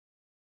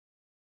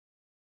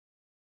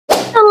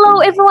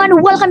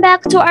everyone, welcome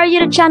back to our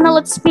YouTube channel.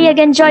 It's me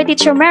again, Joy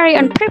Teacher Mary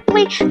on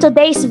PREPLY.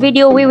 Today's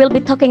video, we will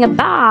be talking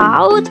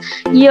about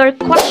your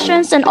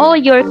questions and all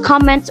your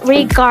comments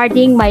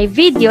regarding my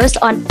videos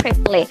on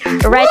PREPLY.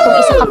 Right, kung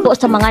isa ka po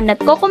sa mga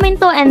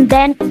nagko-komento, and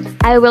then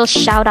I will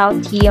shout out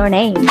your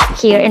name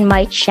here in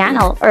my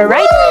channel.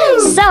 Alright,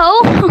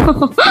 so,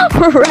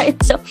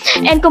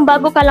 and kung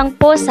bago ka lang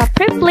po sa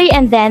PREPLY,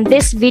 and then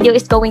this video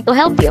is going to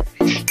help you.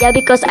 Yeah,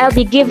 because I'll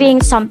be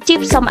giving some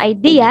tips, some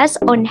ideas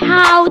on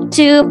how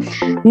to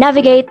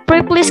navigate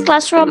PREPLY'S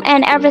classroom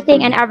and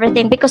everything.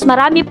 Because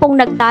marami pong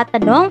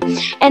nagtatanong,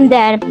 and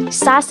then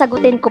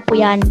sasagutin ko po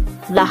yan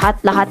lahat.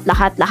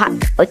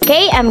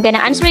 Okay, I'm gonna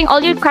answering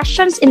all your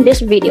questions in this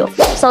video.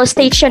 So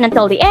stay tuned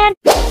until the end.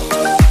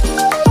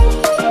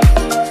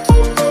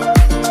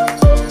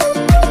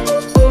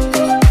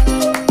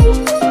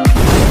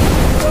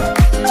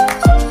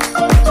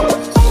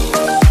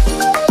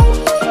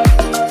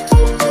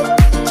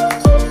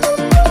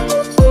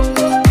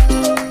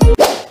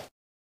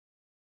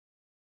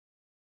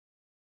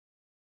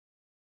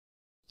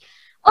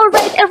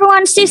 Alright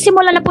everyone,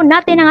 sisimulan na po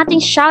natin ang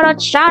ating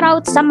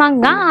shoutout sa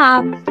mga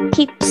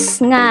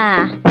tips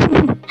nga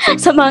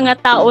sa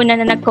mga tao na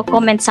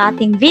nagko-comment sa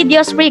ating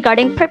videos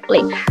regarding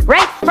PREPLY.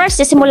 Right, first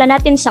sisimulan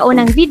natin sa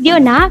unang video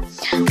na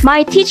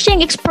my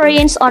teaching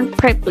experience on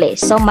PREPLY.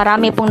 So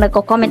marami pong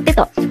nagko-comment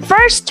dito.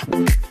 First,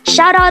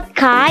 shoutout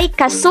kay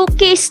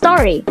Kasuki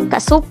Story.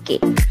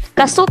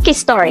 Kasuki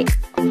Story.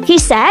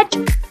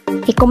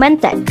 He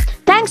commented,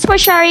 "Thanks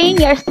for sharing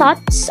your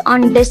thoughts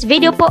on this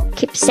video po.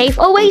 Keep safe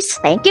always.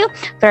 Thank you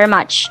very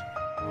much.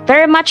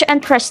 Very much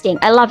interesting.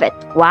 I love it.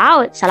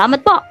 Wow,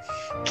 salamat po.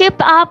 Keep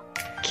at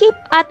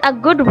a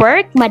good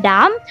work,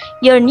 madam.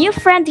 Your new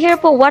friend here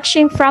po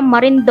watching from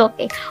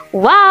Marinduque."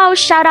 Wow,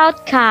 shout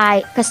out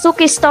kay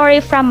Kasuki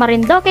Story from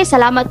Marinduque.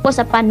 Salamat po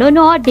sa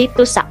panunood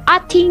dito sa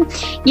ating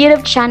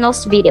YouTube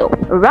channel's video.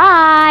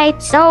 Right,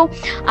 so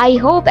I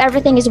hope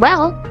everything is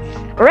well.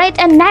 Right,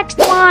 and next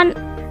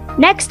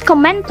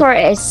commenter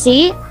is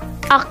si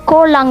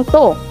Ako Lang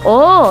To.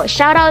 Oh,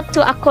 shout out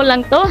to Ako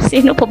Lang To.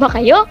 Sino po ba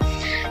kayo?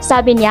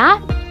 Sabi niya,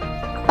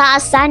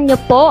 taasan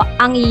niyo po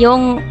ang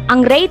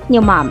rate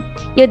niyo, ma'am.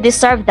 You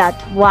deserve that.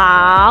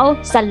 Wow,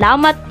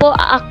 salamat po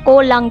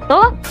Ako Lang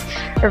To.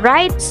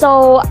 Right,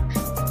 so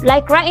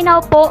like right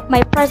now po,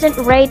 my present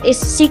rate is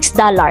 $6.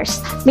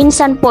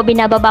 Minsan po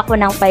binababa ko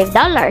ng $5.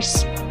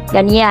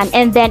 Ganyan.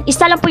 And then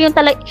isa lang po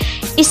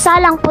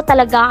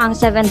talaga ang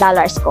 $7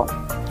 ko.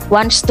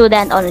 One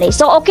student only.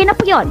 So, okay na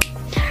po yun.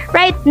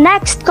 Right,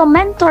 next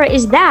commenter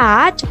is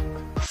that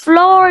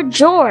Floor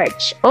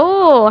George.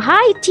 Oh,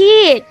 hi,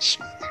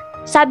 Teach.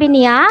 Sabi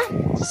niya,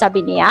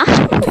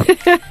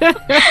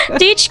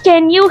 Teach,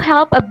 can you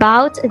help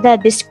about the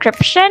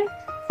description?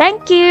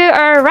 Thank you.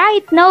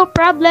 Alright, no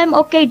problem.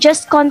 Okay,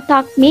 just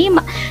contact me,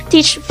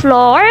 Teach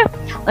Floor,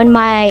 on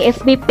my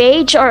FB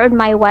page or on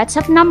my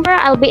WhatsApp number.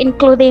 I'll be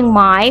including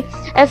my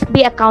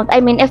FB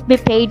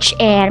page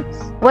and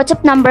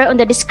WhatsApp number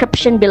on the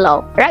description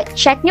below. Right,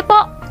 check niyo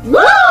po. Woo!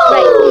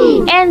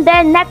 Right. And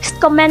then next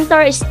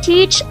commenter is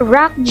Teach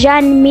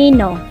Rockjan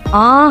Mino.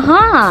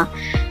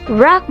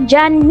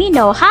 Rockjan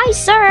Mino. Hi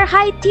sir,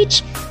 hi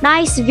Teach.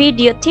 Nice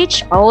video,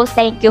 Teach. Oh,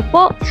 thank you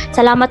po.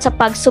 Salamat sa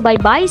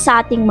pagsubaybay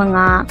sa ating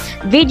mga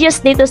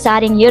videos dito sa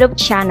ating YouTube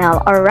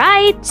channel.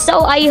 Alright,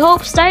 so I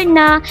hope sir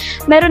na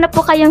meron na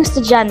po kayong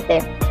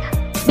estudyante.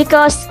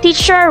 Because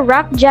Teacher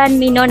Rockjan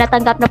Mino,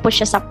 natanggap na po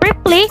siya sa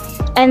PREPLY,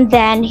 and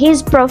then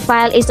his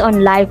profile is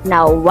on live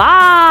now.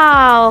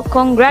 Wow!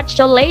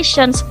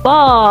 Congratulations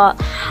po!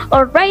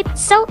 Alright,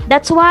 so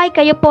that's why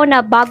kayo po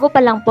na bago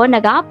pa lang po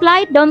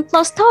nag-apply, don't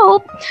lose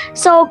hope.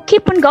 So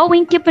keep on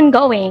going.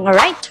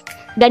 Alright?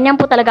 Ganyan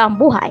po talaga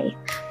ang buhay.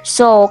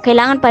 So,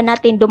 kailangan pa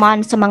natin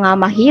dumaan sa mga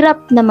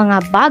mahirap na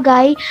mga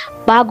bagay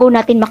bago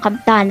natin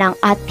makamta ng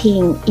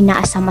ating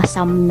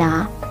inaasam-asam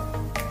na.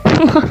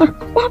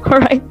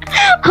 Alright.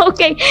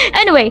 Okay.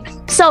 Anyway,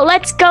 so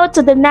let's go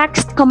to the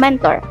next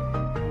commenter.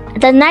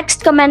 The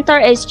next commenter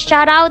is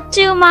shout out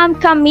to Ma'am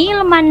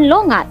Camille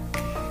Manlongat.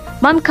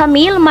 Ma'am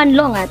Camille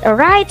Manlongat.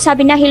 Alright.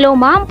 Sabi na, hello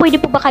ma'am. Pwede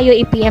po ba kayo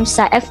i-PM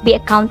sa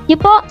FB account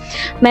niyo po?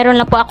 Meron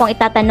lang po akong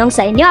itatanong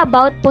sa inyo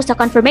about po sa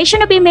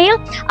confirmation of email.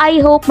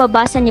 I hope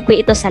mabasa niyo po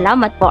ito.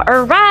 Salamat po.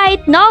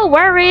 Alright. No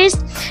worries.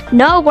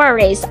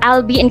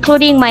 I'll be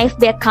including my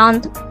FB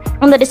account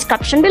on the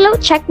description below.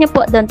 Check niyo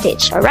po, don't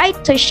Teach. Alright,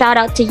 so shout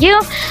out to you.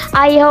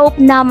 I hope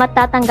na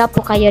matatanggap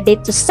po kayo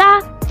dito sa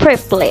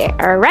PREPLY.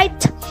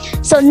 Alright,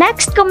 so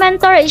next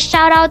commenter is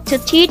shout out to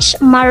Teach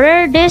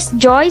Marerdis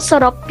Joy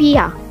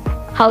Soropia.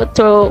 How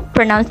to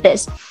pronounce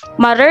this?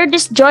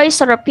 Marerdis Joy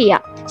Soropia.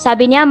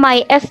 Sabi niya,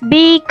 my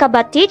FB ka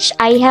ba, Teach?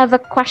 I have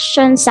a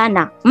question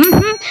sana.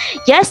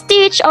 Yes,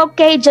 Teach.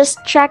 Okay,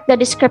 just check the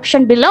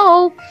description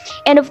below.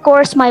 And of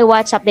course, my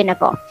WhatsApp din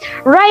ako.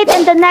 Right,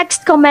 and the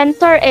next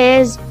commenter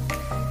is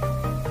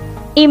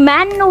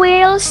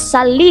Emmanuel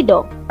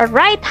Salido.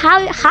 Alright,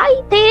 hi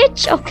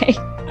Teach. Okay.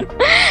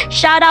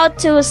 Shout out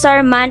to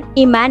Sir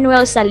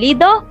Emmanuel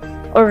Salido.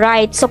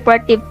 Alright,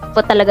 supportive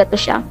po talaga to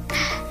siya.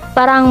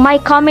 Parang may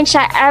comment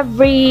siya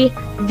every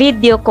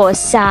video ko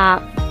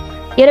sa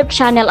YouTube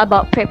channel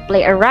about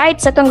PREPLY. Alright?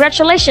 So,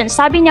 congratulations.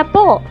 Sabi niya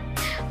po,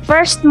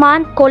 first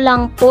month ko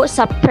lang po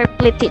sa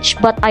PREPLY Teach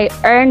but I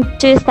earned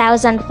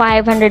 2,500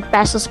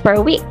 pesos per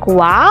week.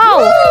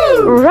 Wow!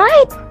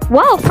 Right!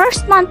 Wow,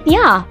 first month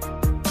niya.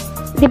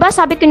 Diba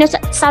sabi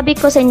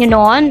ko sa inyo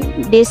noon,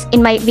 this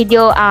in my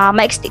video,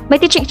 my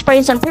teaching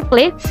experience on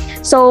PREPLY.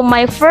 So,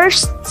 my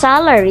first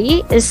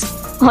salary is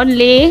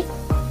only,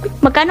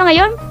 magkano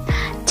ngayon?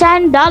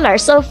 $10.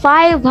 So,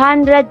 500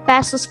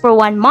 pesos for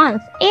 1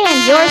 month. And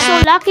you're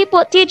so lucky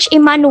po, Teach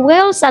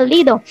Emmanuel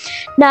Salido,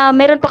 na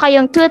meron pa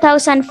kayong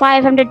 2,500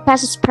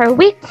 pesos per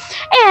week.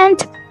 And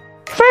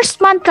first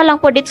month ka lang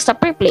po dito sa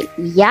PREPLY.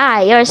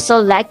 Yeah, you're so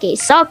lucky.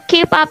 So,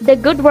 keep up the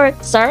good work,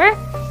 sir.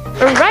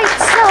 Alright,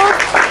 so,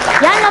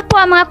 yan na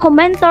po ang mga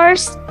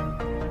commenters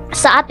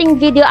sa ating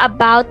video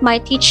about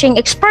my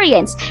teaching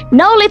experience.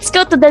 Now, let's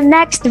go to the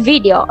next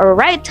video.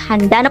 Alright,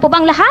 handa na po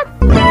bang lahat?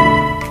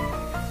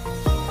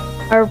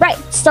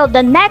 Alright, so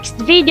the next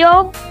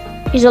video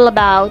is all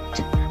about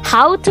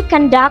how to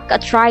conduct a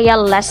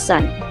trial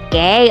lesson.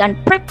 Okay, on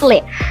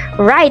PREPLY.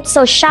 Right,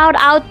 so shout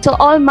out to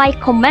all my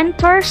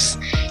commenters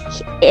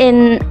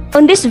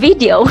on this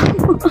video.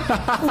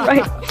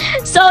 Right.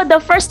 So the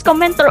first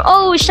commenter,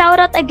 shout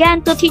out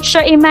again to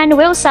Teacher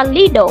Emmanuel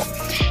Salido.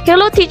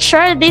 Hello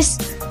teacher, this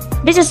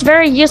is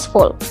very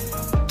useful.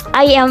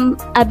 I am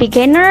a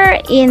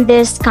beginner in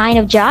this kind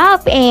of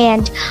job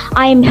and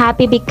I'm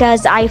happy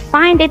because I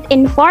find it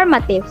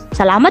informative.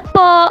 Salamat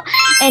po.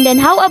 And then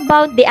how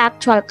about the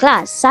actual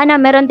class? Sana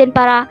meron din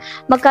para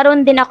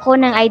magkaroon din ako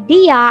ng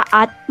idea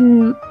at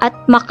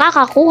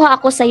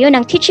makakakuha ako sa iyo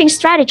ng teaching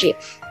strategy.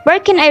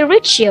 Where can I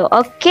reach you?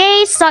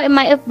 Okay, so in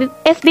my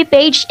FB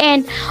page,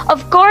 and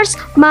of course,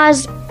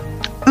 mas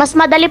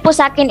madali po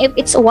sa akin if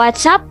it's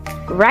WhatsApp.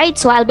 Right,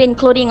 so I'll be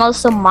including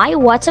also my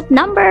WhatsApp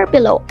number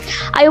below.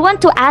 I want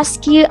to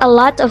ask you a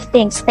lot of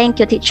things. Thank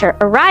you, teacher.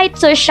 Alright,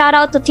 so shout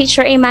out to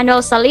Teacher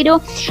Emmanuel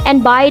Salido. And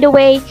by the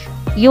way,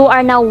 you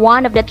are now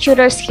one of the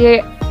tutors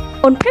here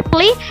on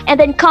PREPLY, and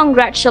then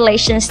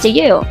congratulations to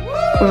you.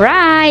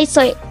 Right,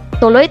 so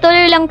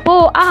tuloy-tuloy lang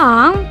po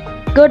ang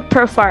good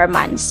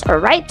performance.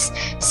 Alright,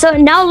 so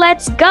now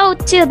let's go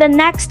to the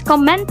next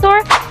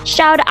commenter.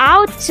 Shout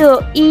out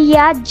to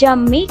Iya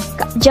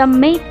Jamaica.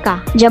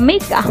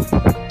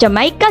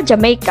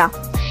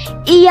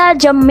 Iya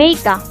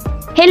Jamaica.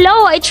 Hello,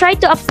 I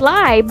tried to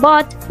apply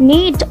but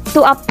need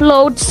to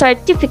upload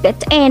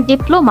certificate and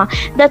diploma.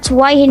 That's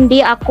why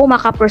hindi ako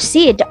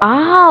makaproceed.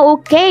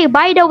 Okay.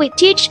 By the way,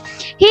 Teach,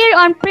 here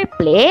on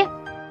PREPLY,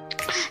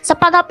 sa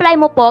pag-apply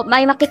mo po,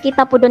 may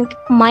makikita po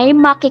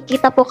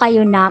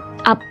kayo na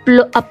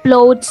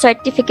upload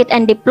certificate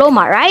and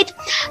diploma, right?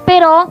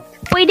 Pero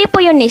pwede po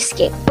yun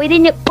skip.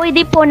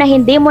 Pwede po na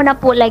hindi mo na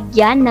po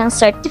lagyan ng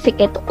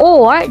certificate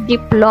or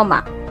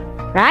diploma.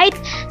 Right?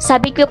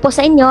 Sabi ko po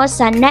sa inyo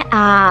sa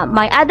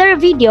my other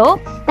video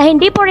na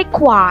hindi po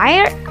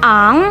require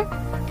ang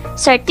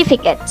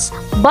certificates.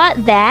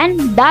 But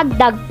then,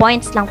 dagdag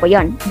points lang po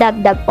yun.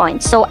 Dagdag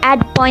points. So,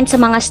 add points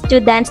sa mga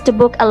students to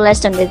book a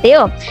lesson with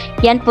you.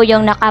 Yan po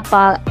yung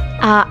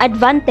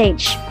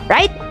advantage.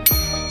 Right?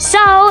 So,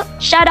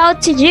 shout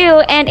out to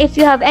you. And if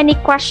you have any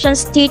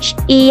questions, Teach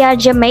Iya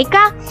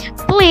Jamaica,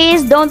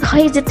 please don't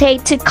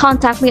hesitate to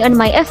contact me on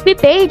my FB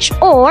page,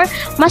 or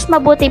mas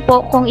mabuti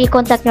po kung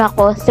i-contact nyo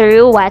ako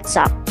through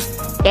WhatsApp.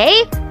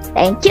 Okay?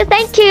 Thank you,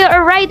 thank you.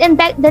 Alright,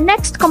 and the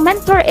next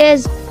commenter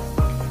is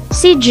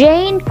si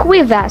Jane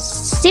Cuevas.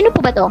 Sino po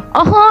ba to?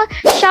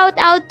 Shout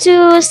out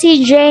to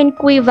si Jane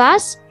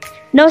Cuevas.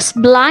 Nose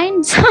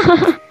blinds.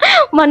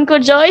 Man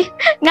ko joy.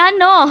 Nga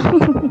no.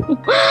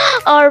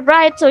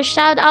 Alright, so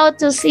shout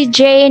out to si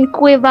Jane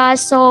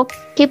Cuevas. So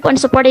keep on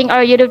supporting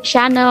our YouTube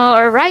channel.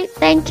 Alright,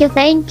 thank you,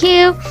 thank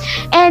you.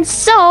 And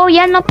so,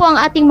 yan na po ang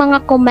ating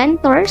mga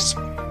commenters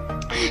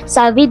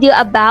sa video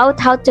about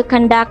how to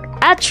conduct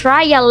a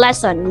trial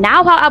lesson.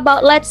 Now, how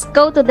about let's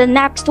go to the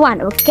next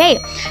one?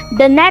 Okay,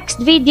 the next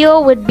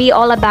video would be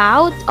all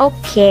about,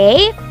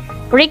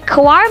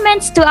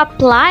 requirements to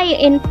apply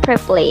in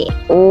PREPLY.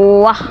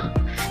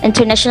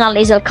 International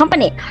Laser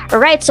Company.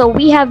 Alright, so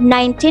we have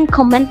 19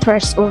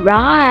 commenters.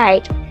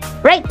 Right.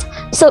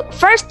 So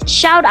first,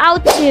 shout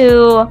out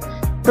to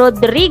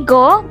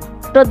Rodrigo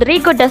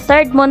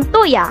III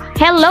Montoya.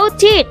 Hello,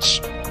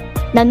 Teach.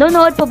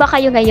 Nanonood po ba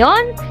kayo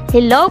ngayon?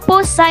 Hello po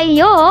sa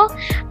iyo.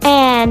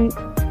 And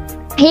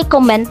he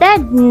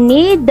commented,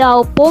 need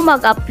daw po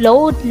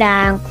mag-upload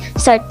ng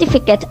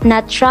certificate.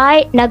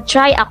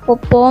 Nag-try ako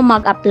po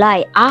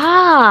mag-apply.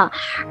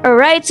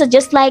 Alright, so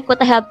just like what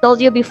I have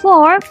told you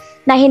before,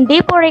 na hindi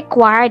po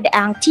required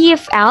ang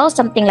TEFL,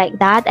 something like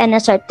that, and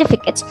a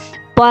certificates,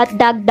 but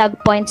dagdag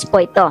points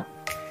po ito.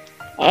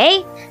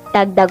 Okay?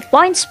 Dagdag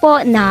points po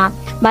na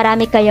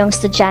marami kayong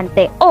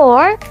estudyante,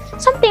 or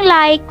something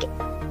like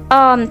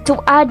to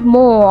add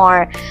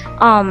more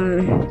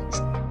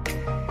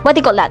what do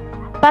you call that?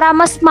 Para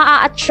mas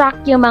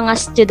ma-attract yung mga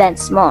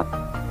students mo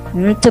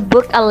to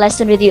book a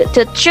lesson with you,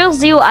 to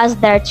choose you as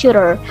their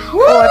tutor,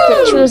 or to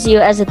choose you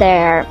as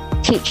their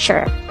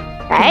teacher.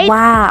 Right?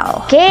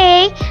 Wow.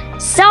 Okay.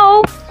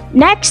 So,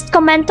 next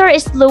commenter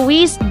is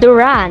Luis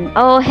Duran.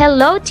 Oh,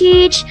 hello,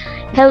 Teach.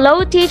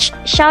 Hello, Teach.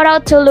 Shout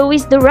out to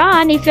Luis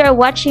Duran if you're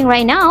watching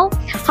right now.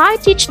 Hi,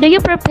 Teach. Do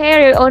you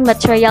prepare your own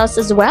materials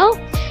as well?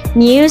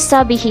 New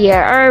subby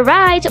here.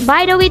 Alright.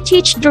 By the way,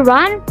 Teach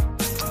Duran.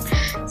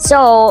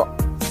 So,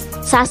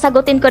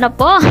 sasagutin ko na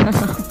po.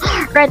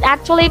 Right,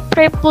 actually,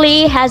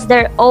 PREPLY has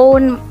their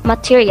own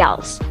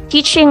materials.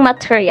 Teaching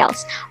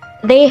materials.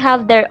 They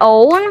have their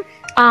own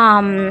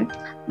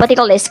what do you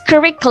call this?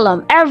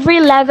 Curriculum. Every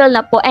level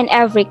na po and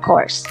every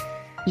course.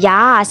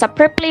 Yeah, sa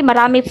PREPLY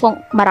marami pong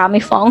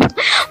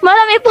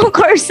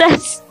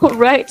courses.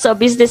 Right? So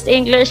business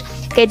English,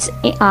 kids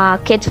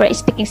for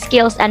speaking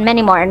skills and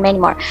many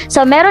more.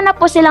 So meron na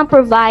po silang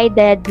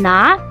provided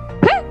na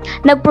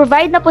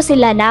nag-provide na po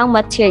sila ng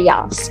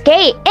materials.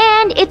 Okay?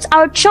 And it's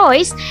our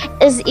choice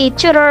as a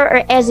tutor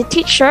or as a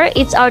teacher,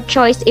 it's our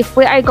choice if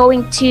we are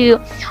going to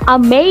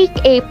make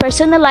a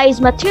personalized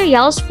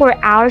materials for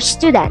our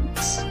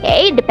students.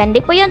 Okay?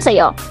 Depende po yan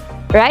sa'yo.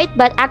 Right?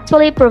 But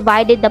actually,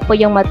 provided na po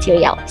yung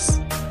materials.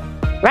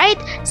 Right?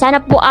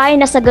 Sana po ay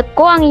nasagot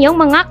ko ang iyong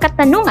mga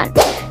katanungan.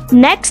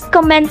 Next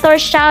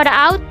commenter, shout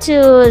out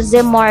to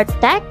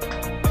Zimortech.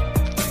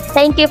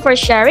 Thank you for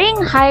sharing.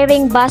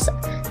 Hiring pa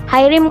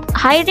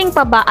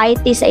ba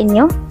IT sa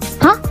inyo?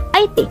 Huh?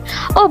 IT?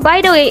 Oh,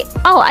 by the way,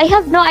 I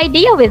have no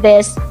idea with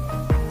this.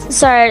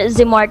 Sir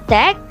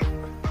Zimortech,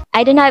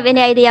 I don't have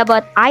any idea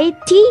about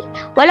IT.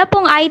 Wala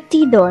pong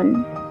IT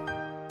doon.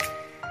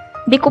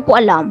 Di ko po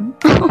alam.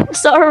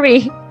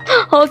 Sorry.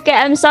 Okay,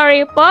 I'm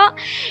sorry po.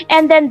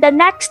 And then the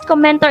next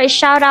commenter is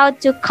shout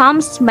out to Come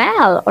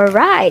Smell.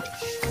 Alright.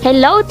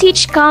 Hello,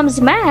 Teach Come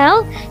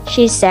Smell.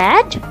 She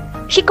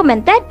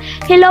commented,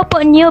 hello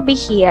po, newbie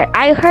here.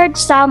 I heard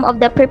some of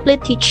the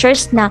PREPLY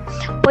teachers na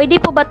pwede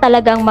po ba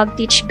talagang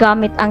mag-teach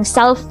gamit ang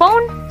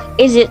cellphone?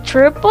 Is it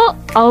true po?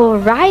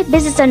 Alright,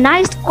 this is a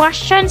nice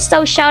question.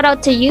 So shout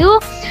out to you,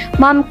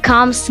 Ma'am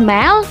Come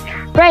Smell.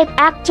 Right,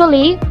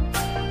 actually,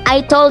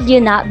 I told you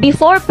na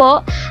before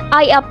po,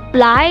 I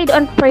applied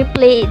on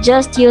PREPLY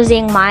just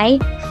using my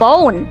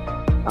phone.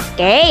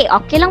 Okay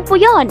lang po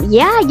yun.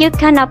 Yeah, you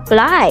can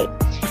apply.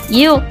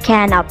 You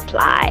can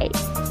apply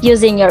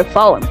using your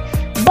phone.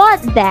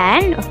 But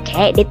then,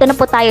 okay, dito na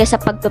po tayo sa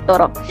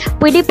pagtuturo.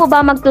 Pwede po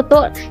ba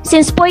magtuturo?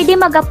 Since pwede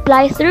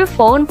mag-apply through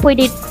phone,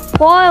 pwede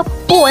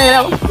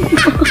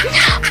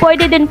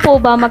din po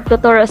ba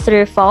magtuturo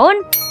through phone?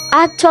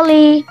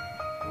 Actually,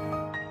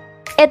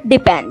 it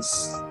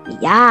depends.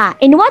 Yeah.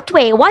 In what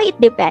way? Why it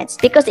depends?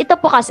 Because ito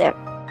po kasi,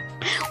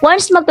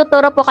 once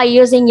magtuturo po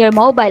kayo using your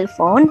mobile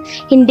phone,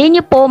 hindi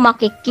nyo po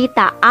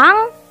makikita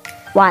ang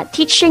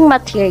teaching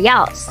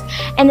materials.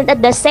 And at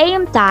the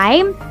same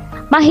time,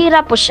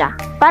 mahirap po siya.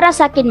 Para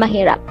sa akin,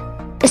 mahirap.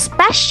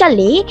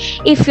 Especially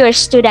if your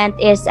student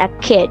is a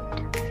kid.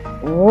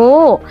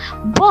 Oh,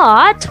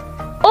 but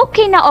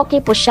okay na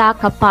okay po siya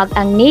kapag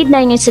ang need na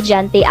yung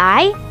estudyante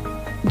ay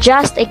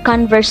just a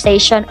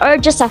conversation or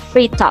just a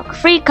free talk,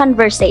 free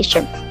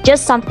conversation.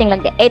 Just something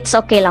like that. It's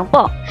okay lang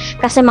po.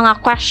 Kasi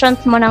mga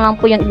questions mo na lang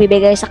po yung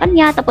ibibigay sa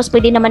kanya, tapos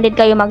pwede naman din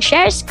kayo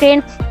mag-share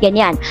screen,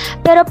 ganyan.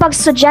 Pero pag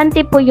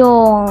estudyante po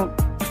yung,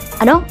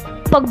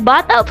 pag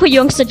bata po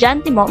yung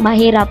estudyante mo,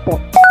 mahirap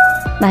po.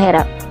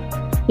 Mahirap.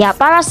 Yeah,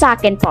 para sa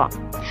akin po.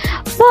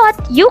 But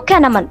you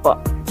can naman po.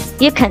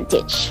 You can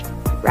teach.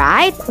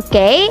 Right?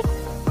 Okay?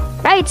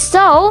 Right,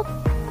 so,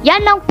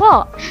 yan lang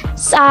po.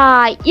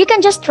 You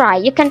can just try.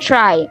 You can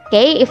try.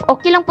 Okay? If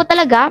okay lang po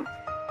talaga,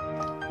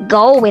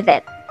 go with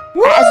it.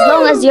 Woo! As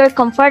long as you're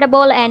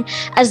comfortable and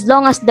as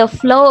long as the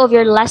flow of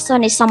your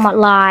lesson is somewhat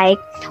like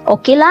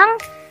okay lang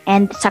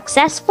and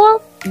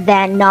successful,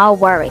 then no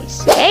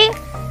worries. Okay?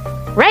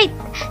 Right.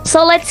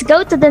 So, let's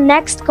go to the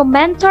next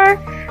commenter.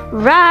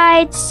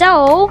 Right.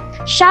 So,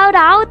 shout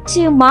out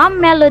to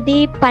Mom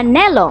Melody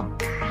Panelo.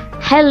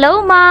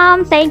 Hello,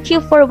 Mom. Thank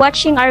you for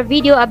watching our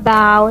video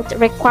about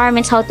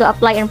requirements how to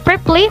apply in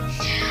PREPLY.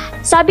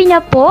 Sabi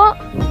niya po,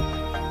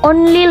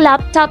 only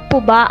laptop po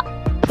ba?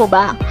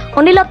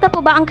 Only laptop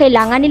po ba ang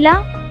kailangan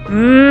nila?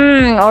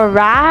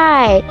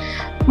 Alright.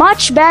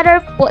 Much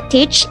better po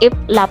teach if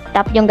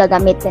laptop yung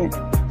gagamitin.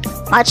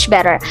 Much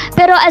better.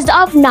 Pero as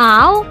of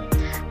now,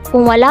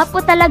 kung wala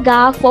po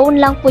talaga, phone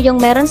lang po yung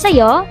meron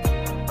sa'yo,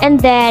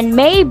 and then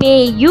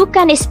maybe you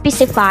can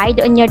specify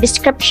on your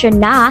description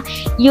na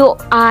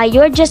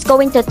you're just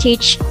going to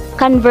teach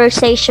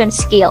conversation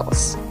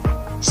skills.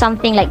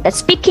 Something like that.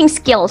 Speaking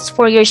skills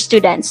for your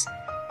students.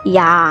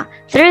 Yeah.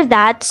 Through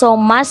that, so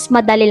mas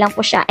madali lang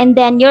po siya. And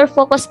then your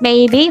focus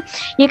maybe,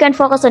 you can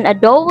focus on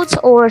adults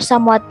or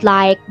somewhat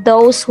like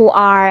those who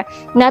are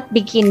not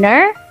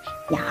beginner.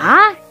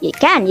 Yeah, you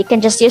can. You can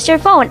just use your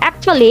phone.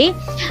 Actually,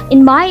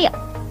 in my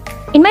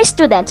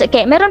students,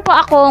 okay, meron po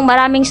akong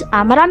marami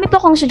po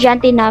akong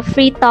estudyante na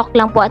free talk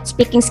lang po at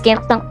speaking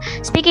skills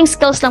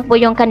lang po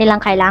yung kanilang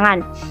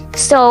kailangan.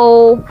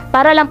 So,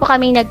 para lang po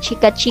kaming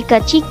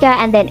nagchika-chika-chika,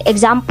 and then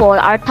example,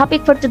 our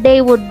topic for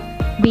today would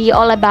be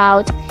all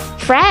about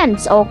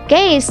friends.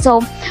 Okay,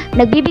 so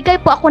nagbibigay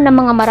po ako ng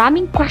mga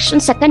maraming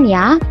questions sa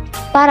kanya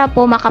para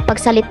po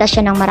makapagsalita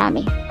siya ng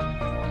marami.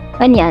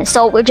 Ganyan.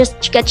 So we're just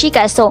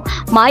chika-chika. So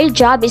my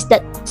job is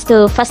that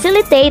to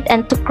facilitate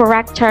and to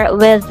correct her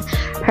with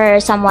her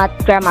somewhat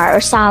grammar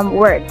or some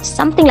words,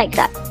 something like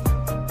that.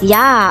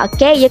 Yeah,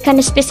 okay. You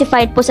can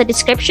specify it po sa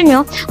description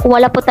nyo. Kung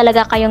wala po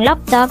talaga kayong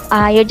laptop,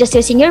 you're just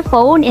using your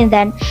phone, and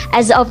then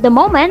as of the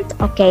moment,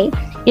 okay,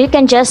 you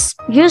can just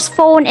use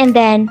phone and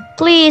then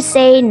please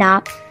say na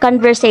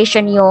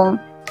conversation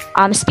yung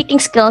speaking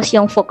skills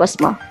yung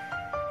focus mo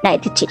na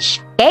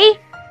iti-teach.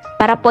 Okay?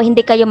 Para po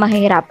hindi kayo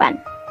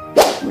mahihirapan.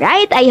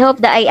 Right? I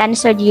hope that I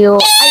answered you.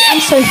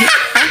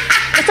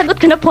 Nasagot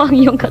ko na po ang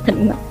iyong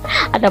katanungan.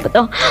 Ano ba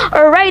to?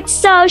 Alright,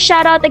 so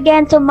shout out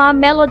again to Ma'am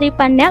Melody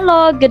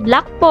Panelo. Good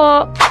luck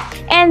po.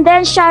 And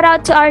then shout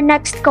out to our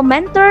next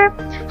commenter.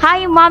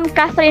 Hi, Ma'am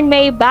Catherine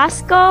May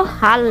Basco.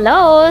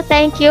 Hello.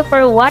 Thank you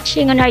for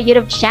watching on our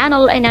YouTube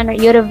channel and on our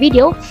YouTube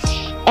video.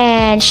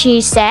 And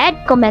she said,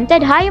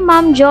 commented, hi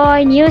Ma'am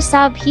Joy, new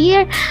sub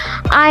here.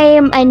 I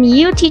am a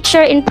new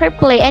teacher in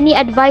PREPLY. Any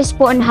advice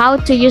po on how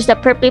to use the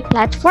PREPLY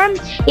platform?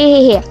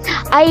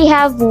 I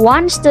have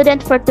one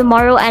student for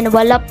tomorrow and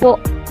wala pa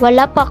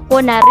ko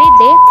na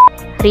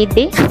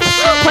ready.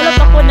 Wala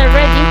pa ko na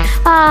ready.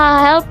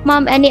 Help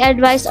Ma'am, any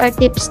advice or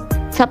tips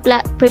sa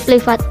PREPLY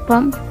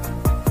platform?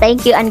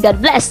 Thank you and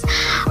God bless.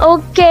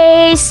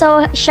 Okay,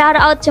 so shout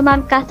out to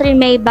Ma'am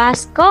Catherine May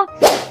Basco.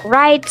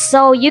 Right,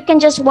 so you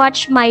can just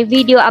watch my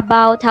video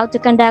about how to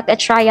conduct a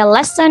trial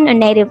lesson on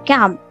native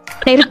camp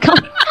on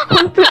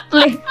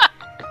PREPLY.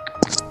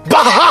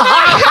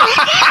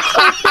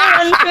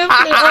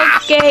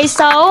 Okay,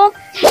 so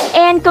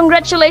and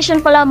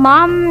congratulations pala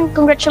Ma'am.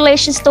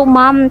 Congratulations to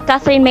Ma'am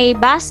Catherine May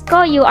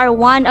Basco. You are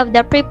one of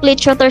the PREPLY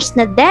tutors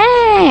na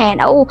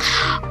din. Oh,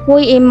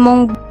 huy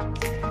imong.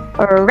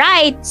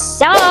 Alright,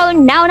 so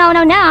now,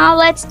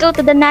 let's go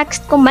to the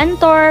next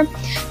commenter.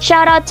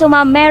 Shout out to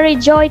Ma'am Mary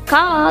Joy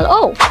Cal.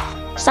 Oh,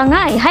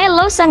 Sangay.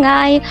 Hello,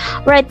 Sangay.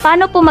 Right,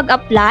 paano po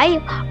mag-apply?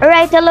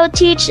 Alright, hello,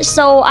 teach.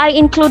 So, I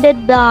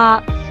included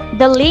the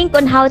link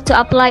on how to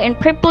apply in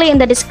PREPLY in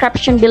the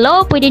description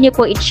below. Pwede niyo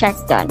po i-check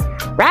dun.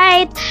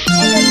 Right?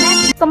 And the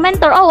next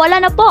commenter, oh,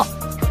 wala na po.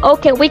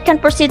 Okay, we can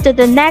proceed to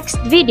the next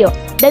video.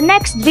 The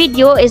next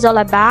video is all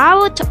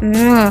about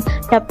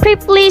the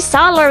PREPLY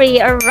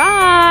salary.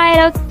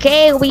 Alright,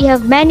 okay, we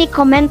have many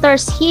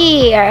commenters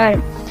here.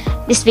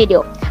 This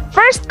video.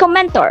 First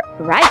commenter,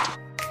 right?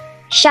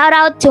 Shout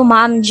out to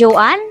Ma'am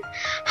Joanne.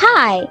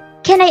 Hi,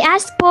 can I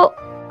ask po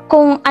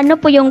kung ano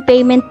po yung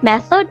payment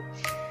method?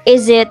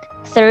 Is it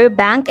through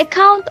bank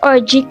account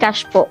or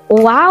GCash po?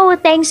 Wow,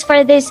 thanks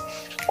for this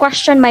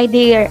question, my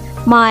dear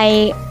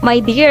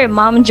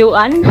Ma'am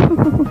Joanne.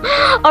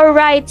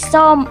 Alright,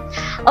 so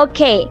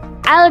okay,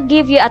 I'll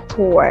give you a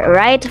tour,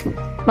 right?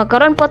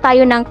 Magkaroon po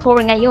tayo ng tour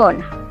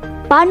ngayon.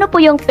 Paano po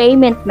yung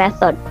payment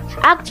method?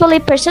 Actually,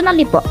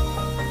 personally po,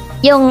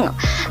 yung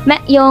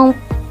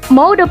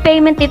mode of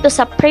payment dito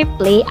sa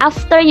PREPLY,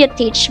 after you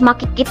teach,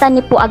 makikita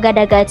niyo po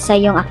agad-agad sa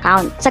yung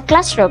account, sa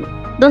classroom,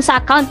 dun sa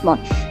account mo.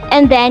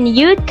 And then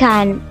you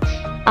can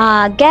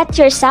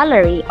get your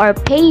salary or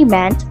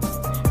payment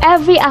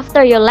every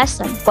after your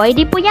lesson.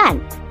 Pwede po yan.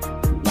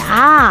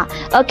 Yeah.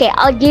 Okay,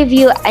 I'll give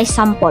you a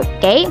sample,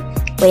 okay?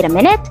 Wait a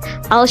minute.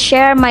 I'll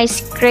share my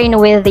screen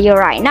with you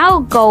right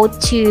now. Go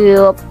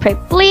to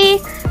PREPLY.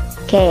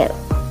 Okay.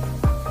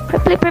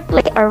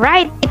 PREPLY.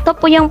 Alright. Ito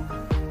po yung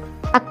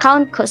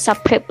account ko sa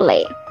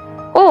PREPLY.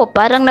 Oh,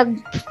 parang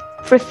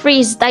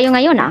nag-freeze tayo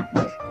ngayon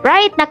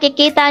Right?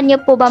 Nakikita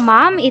niyo po ba,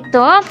 ma'am?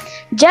 Ito.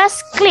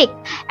 Just click.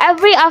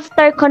 Every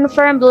after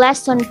confirmed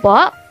lesson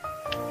po,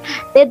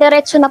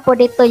 didiretso na po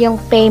dito yung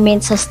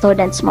payment sa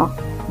students mo.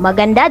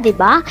 Maganda, di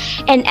ba?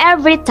 And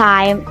every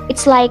time,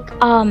 it's like,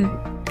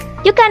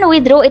 you can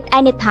withdraw it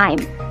anytime.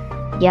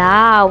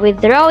 Yeah,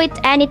 withdraw it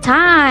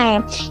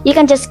anytime. You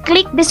can just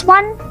click this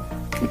one.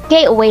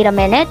 Okay, wait a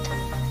minute.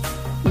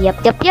 Yep.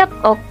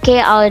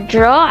 Okay, I'll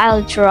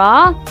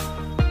draw.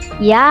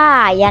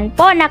 Yeah, yan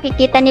po.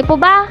 Nakikita niyo po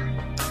ba?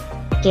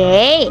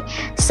 Okay.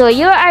 So,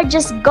 you are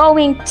just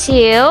going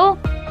to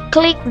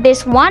click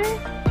this one.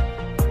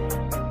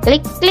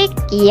 Click.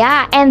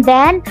 Yeah, and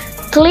then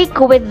click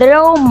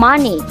withdraw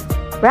money.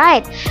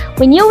 Right.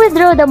 When you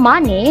withdraw the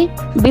money,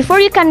 before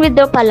you can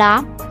withdraw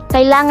pala,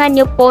 kailangan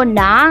nyo po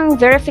ng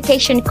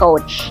verification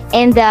code.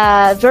 And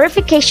the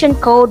verification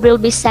code will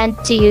be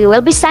sent to you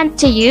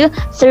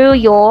through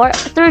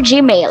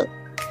Gmail.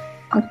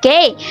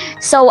 Okay.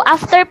 So,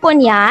 after po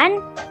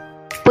niyan,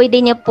 pwede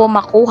nyo po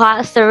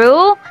makuha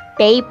through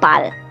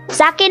PayPal.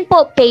 Sa akin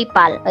po,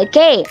 PayPal.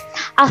 Okay.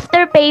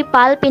 After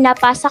PayPal,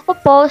 pinapasa ko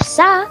po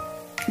sa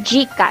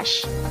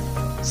GCash.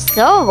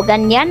 So,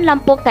 ganyan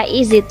lang po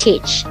ka-easy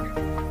teach.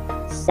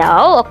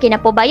 So, okay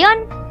na po ba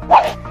yun?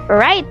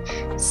 Right.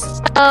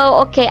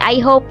 So, okay.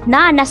 I hope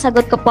na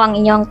nasagot ko po ang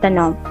inyong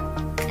tanong.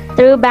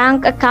 Through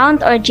bank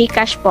account or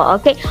GCash po.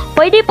 Okay.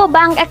 Pwede po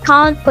bank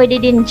account, pwede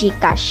din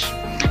GCash.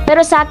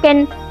 Pero sa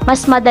akin,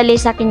 mas madali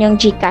sa akin yung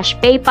GCash.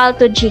 PayPal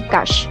to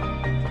GCash.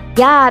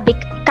 Yeah,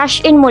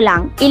 cash in mo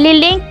lang.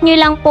 Ililink nyo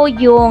lang po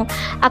yung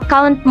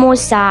account mo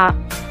sa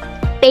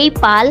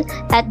PayPal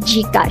at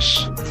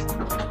GCash.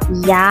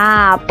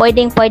 Yeah,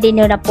 pwedeng-pwede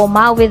nyo na po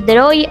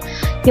ma-withdraw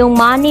yung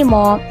money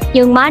mo,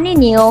 yung money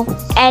nyo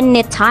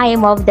any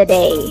time of the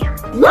day.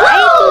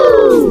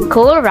 Right?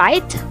 Cool,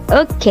 right?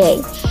 Okay.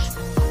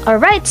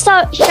 Alright,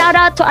 so shout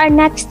out to our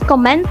next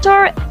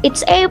commenter.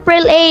 It's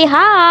April A.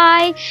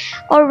 Hi!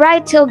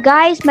 Alright, so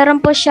guys, meron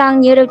po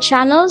siyang YouTube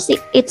channel.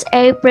 It's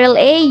April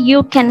A.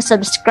 You can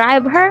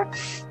subscribe her.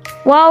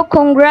 Wow,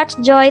 congrats,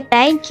 Joy.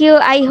 Thank you.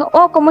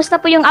 Kumusta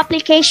po yung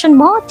application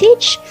mo,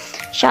 Teach?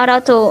 Shout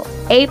out to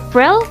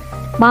April.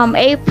 Ma'am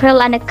April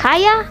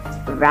Anakaya.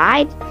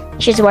 Right.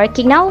 She's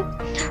working now.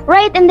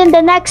 Right, and then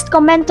the next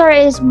commenter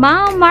is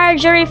Ma'am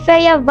Marjorie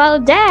Fea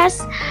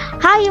Valdez.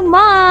 Hi,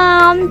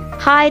 Ma'am.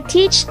 Hi,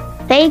 Teach.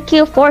 Thank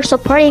you for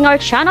supporting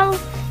our channel.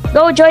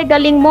 Go, Joy.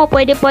 Galing mo.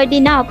 Pwede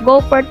na.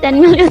 Go for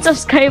 10 million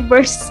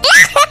subscribers.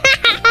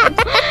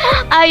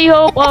 I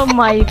hope, oh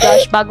my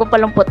gosh, bago pa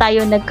lang po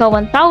tayo nagka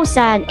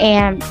 1,000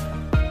 and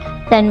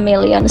 10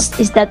 millions.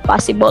 Is that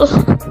possible?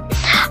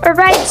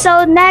 Alright,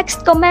 so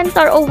next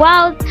commenter, oh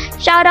wow,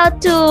 shout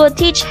out to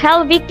Teach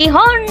Helviki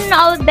Hon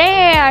out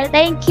there.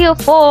 Thank you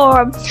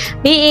for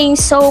being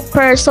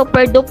super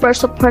duper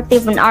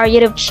supportive on our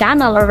YouTube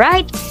channel,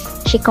 alright?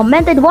 She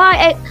commented,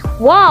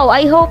 wow,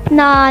 I hope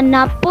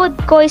na put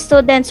ko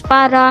students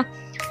para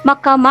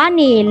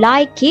makamani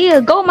like you.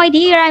 Go my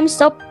dear, I'm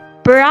so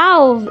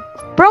proud.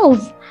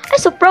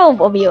 I'm so proud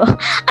of you.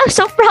 I'm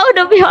so proud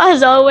of you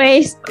as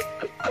always.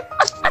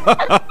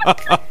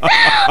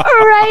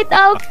 Alright,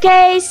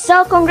 okay.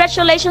 So,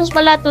 congratulations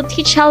pala to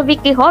Teach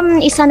Helviki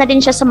Hon. Isa na din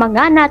siya sa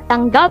mga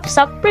natanggap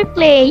sa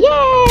PREPLY.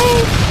 Yay!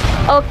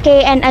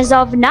 Okay, and as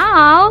of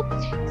now,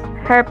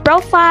 her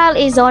profile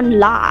is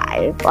on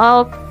live.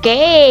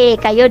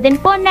 Okay, kayo din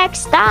po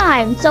next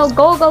time. So,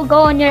 go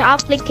on your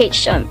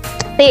application.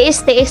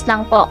 Tiis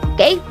lang po,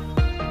 okay?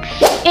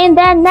 And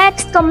then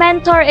next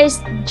commenter is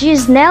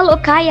Gisnel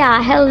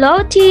Ukaya.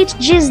 Hello, Teach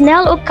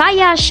Gisnel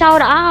Ukaya.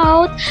 Shout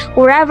out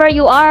wherever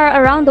you are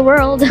around the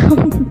world.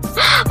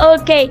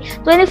 Okay,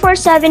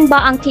 24/7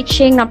 ba ang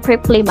teaching ng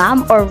PREPLY,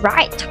 ma'am?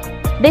 Alright.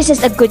 This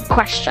is a good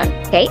question.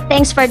 Okay,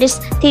 thanks for this,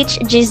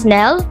 Teach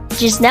Gisnel.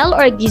 Gisnel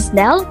or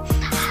Gisnel?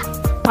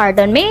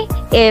 Pardon me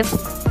if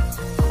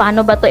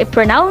paano ba to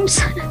i-pronounce?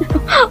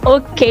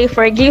 Okay,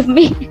 forgive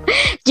me.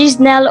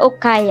 Gisnel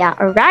Ukaya.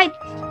 Alright,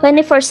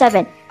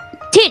 24/7.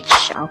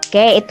 Teach.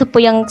 Okay, ito po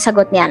yung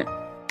sagot niyan.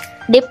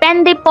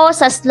 Depende po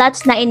sa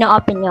slots na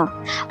ino-open nyo.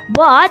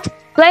 But,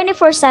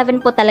 24/7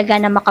 po talaga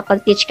na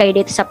makapag-teach kayo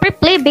dito sa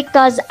PREPLY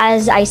because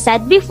as I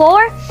said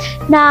before,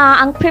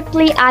 na ang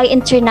PREPLY ay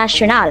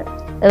international.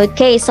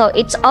 Okay, so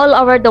it's all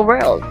over the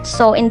world.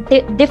 So, in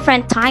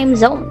different time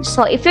zones.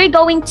 So, if you're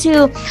going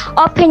to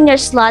open your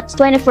slots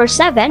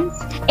 24/7,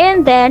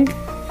 and then,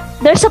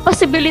 there's a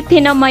possibility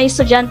na may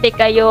estudyante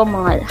kayo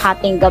mga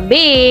hating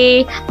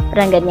gabi,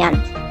 parang ganyan.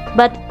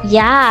 But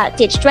yeah,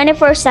 Teach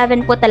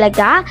 24/7 po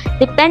talaga.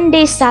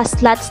 Depende sa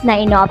slots na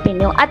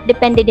ino-open nyo at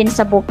depende din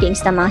sa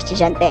bookings ng mga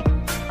estudyante.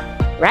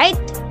 Right?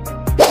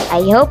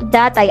 I hope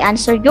that I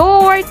answered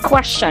your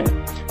question.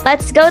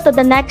 Let's go to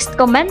the next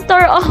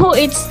commenter. Oh,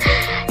 it's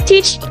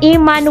Teach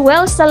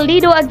Emmanuel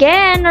Salido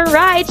again.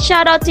 Alright,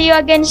 shout out to you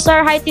again,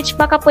 sir. Hi, Teach.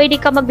 Baka pwede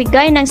ka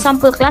magbigay ng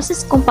sample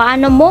classes kung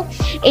paano mo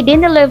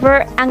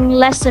i-deliver ang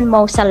lesson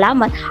mo.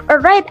 Salamat.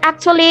 Alright,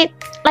 actually,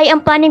 I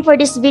am planning for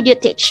this video,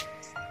 Teach.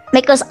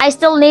 Because I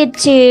still need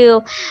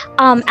to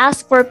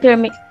ask for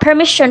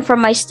permission from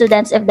my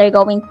students if they're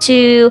going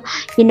to,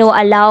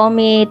 allow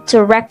me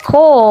to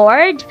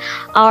record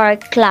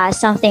our class,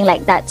 something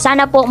like that.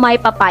 Sana po may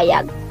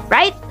papayag,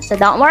 right? So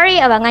don't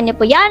worry, abangan niyo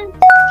po yan.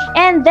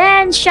 And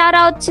then, shout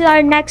out to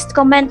our next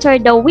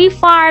commenter, the We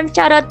Farm.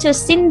 Shout out to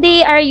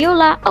Cindy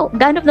Ariula. Oh,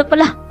 ganap na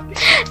pala.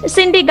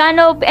 Cindy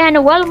Ganob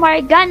and Walmar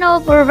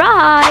Ganob,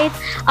 right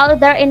out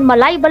there in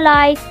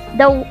Malaybalay,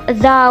 the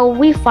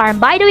We Farm.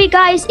 By the way,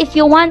 guys, if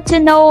you want to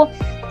know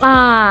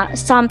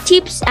some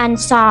tips and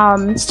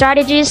some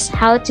strategies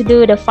how to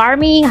do the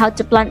farming, how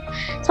to plant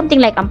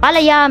something like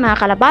ampalaya, mga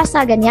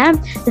kalabasa, ganyan,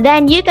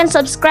 then you can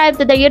subscribe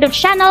to the YouTube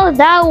channel,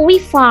 the We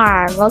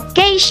Farm.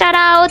 Okay, shout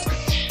out.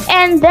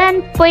 And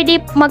then,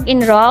 pwede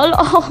mag-enroll.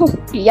 Oh,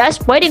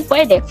 yes,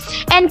 pwede.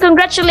 And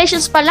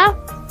congratulations pala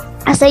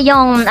sa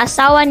yung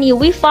asawa ni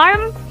We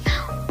Farm,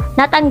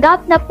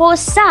 natanggap na po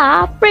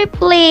sa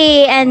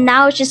PREPLY, and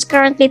now she's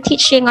currently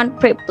teaching on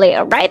PREPLY,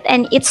 alright?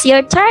 And it's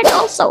your turn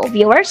also,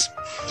 viewers.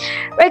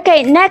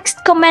 Okay,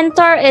 next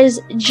commenter is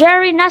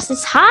Jerry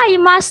Nassis. Hi,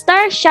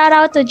 Master. Shout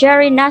out to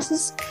Jerry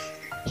Nassis.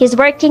 He's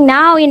working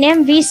now in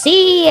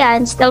MVC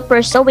and still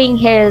pursuing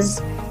his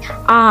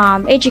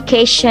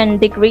education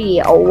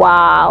degree. Oh,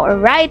 wow.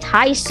 Alright.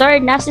 Hi, Sir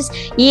Nassis.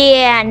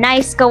 Yeah,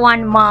 nice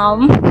kawan,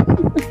 Mom.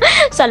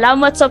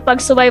 Salamat sa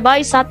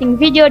pagsubaybay sa ating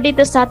video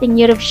dito sa ating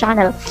YouTube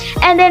channel.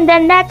 And then the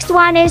next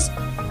one is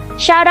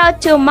shout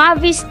out to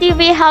Mavis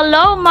TV.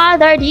 Hello,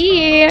 Mother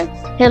dear.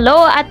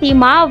 Hello, Ati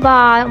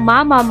Mava,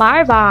 Mama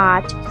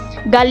Marvat.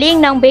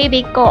 Galing ng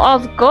baby ko,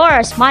 of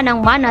course.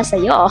 Manang-mana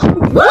sa'yo.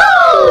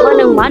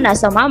 ng mana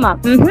sa mama.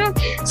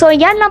 So,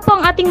 yan lang po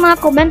ang ating mga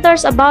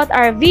commenters about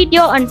our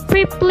video on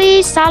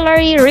PREPLY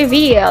salary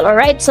reveal.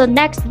 Alright, so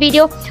next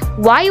video,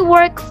 why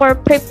work for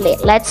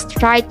PREPLY? Let's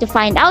try to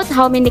find out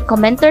how many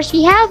commenters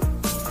we have.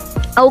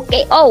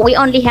 Okay, we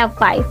only have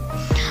 5.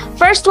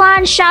 First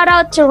one, shout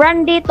out to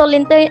Randy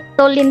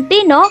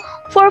Tolentino,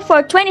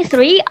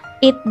 4423.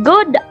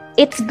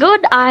 It's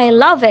good, I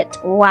love it.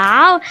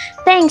 Wow,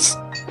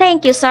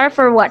 thank you sir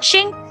for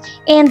watching.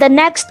 And the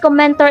next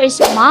commenter is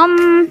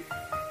Mom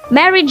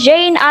Mary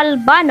Jane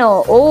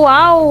Albano. Oh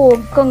wow,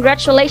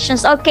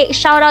 congratulations. Okay,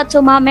 shout out to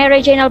Mom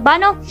Mary Jane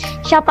Albano.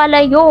 Siya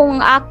pala yung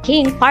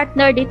aking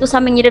partner dito sa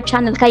aming YouTube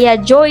channel, kaya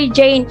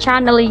Joyjane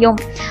channel yung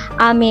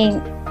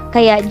aming,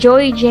 kaya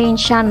Joyjane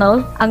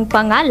channel ang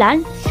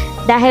pangalan.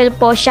 Dahil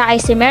po siya ay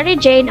si Mary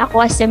Jane,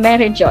 ako ay si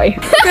Mary Joy.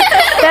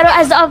 Pero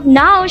as of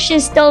now,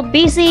 she's still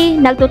busy.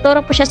 Nagtuturo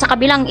po siya sa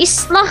kabilang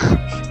isla,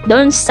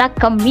 doon sa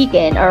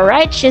Camigan.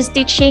 Alright, she's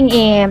teaching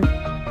in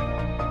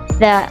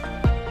the,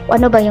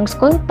 ano ba yung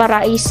school?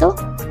 Paraiso?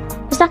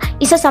 Basta,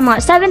 isa sa mga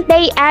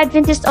Seventh-day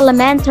Adventist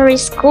Elementary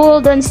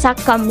School doon sa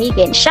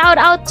Camigan. Shout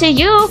out to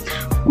you,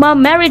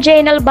 Ma'am Mary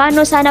Jane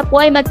Albano. Sana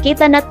po ay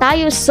magkita na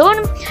tayo soon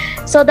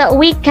so that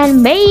we can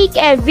make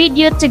a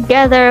video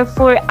together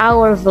for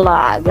our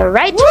vlog.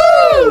 Alright?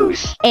 Woo!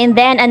 And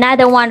then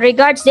another one,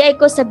 regards the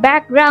echo sa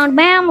background,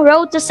 ma'am,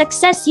 road to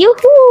success,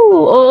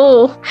 yoo-hoo!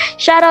 Oh,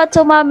 shout out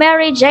to Ma'am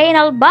Mary Jane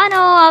Albano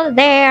out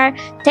there.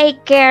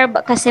 Take care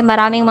kasi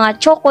maraming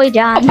mga chokoy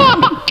dyan.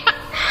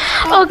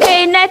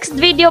 Okay, next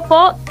video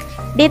po.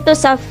 Dito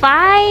sa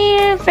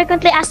 5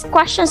 frequently asked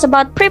questions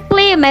about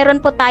PREPLY,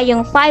 mayroon po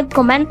tayong 5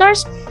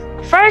 commenters.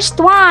 First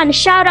one,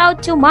 shout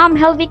out to Ma'am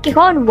Helvi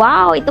Quijón.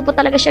 Wow, ito po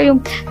talaga siya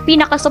yung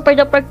pinaka-super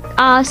duper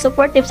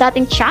supportive sa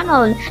ating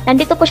channel.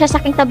 Nandito po siya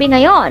sa aking tabi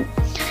ngayon.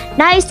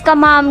 Nice ka,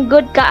 ma'am.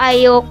 Good ka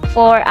ayok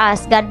for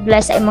us. God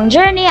bless sa imong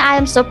journey. I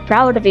am so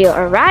proud of you.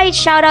 Alright,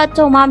 shout out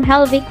to Ma'am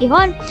Helvi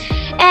Quijón.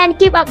 And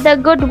keep up the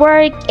good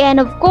work. And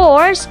of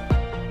course,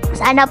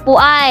 sana po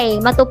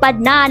ay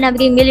matupad na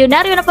maging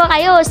milyonaryo na po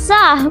kayo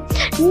sa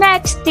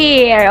next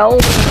year.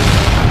 Oh,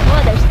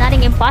 there's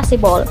nothing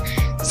impossible.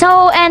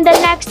 So, and the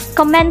next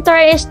commenter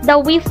is the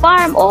We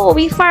Farm. Oh,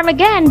 We Farm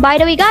again. By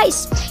the way,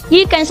 guys,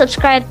 you can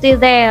subscribe to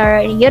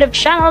their YouTube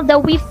channel, the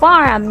We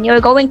Farm.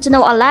 You're going to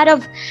know a lot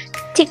of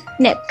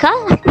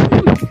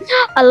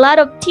a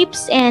lot of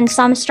tips and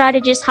some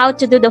strategies how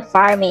to do the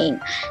farming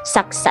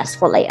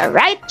successfully.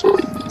 Alright,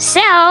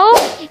 so,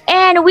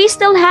 and we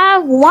still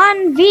have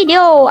one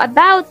video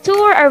about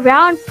tour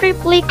around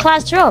PREPLY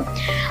classroom.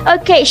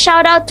 Okay,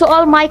 shout out to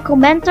all my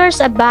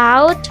commenters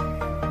about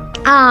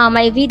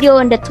my video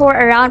on the tour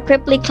around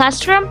PREPLY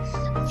classroom.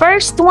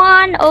 First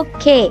one,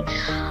 okay,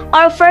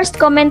 our first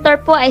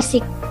commenter po ay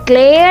si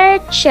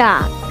Claire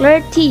Tia.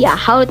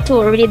 How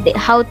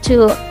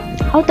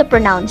to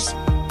pronounce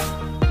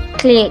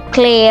Claire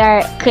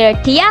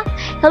Tia.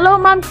 Hello,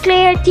 Ma'am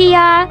Claire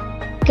Tia.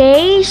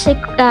 Okay,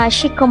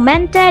 she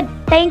commented,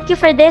 thank you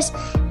for this.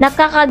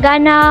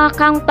 Nakakagana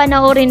kang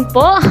panoorin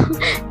po.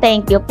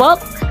 Thank you po.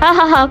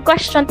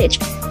 Question teach.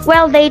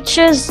 Will they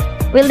choose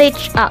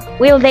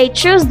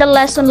the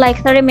lesson like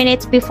 30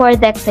 minutes before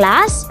the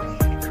class?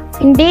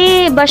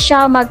 Hindi ba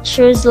siya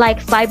mag-choose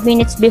like 5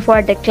 minutes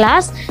before the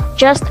class?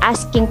 Just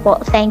asking po.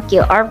 Thank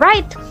you.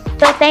 Alright.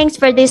 So thanks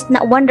for this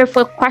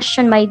wonderful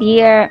question, my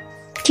dear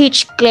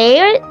Teach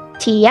Claire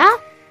Tia.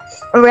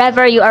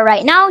 Wherever you are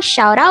right now,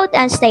 shout out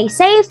and stay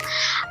safe.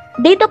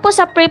 Dito po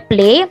sa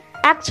PREPLY,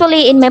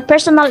 actually in my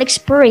personal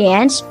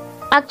experience,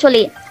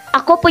 actually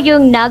ako po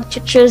yung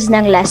nag-choose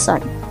ng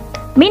lesson.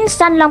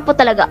 Minsan lang po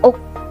talaga, o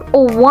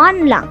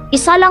one lang.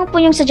 Isa lang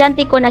po yung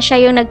estudyante ko na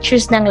siya yung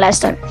nag-choose ng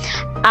lesson.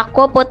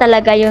 Ako po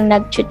talaga yung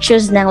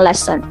nag-choose ng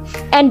lesson.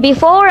 And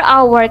before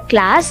our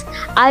class,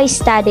 I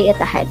study it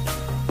ahead.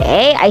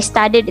 Okay? I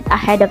studied it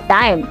ahead of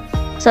time.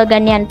 So,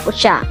 ganyan po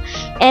siya.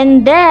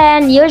 And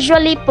then,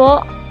 usually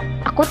po,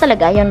 ako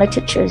talaga yung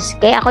nag-choose.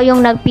 Okay? Ako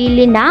yung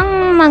nagpili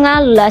ng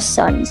mga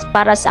lessons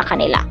para sa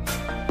kanila.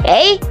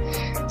 Okay?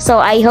 So,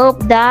 I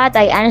hope that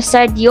I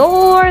answered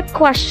your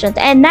questions.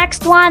 And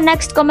next one,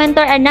 next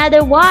commenter,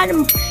 another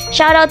one.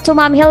 Shout out to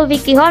Ma'am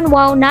Helvi Quijón.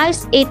 Wow,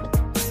 nice. It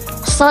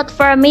sought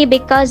for me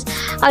because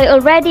I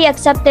already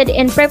accepted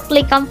in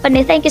PREPLY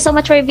company. Thank you so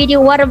much for your video.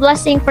 What a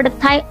blessing for the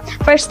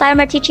first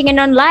timer teaching in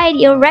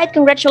online. You're right.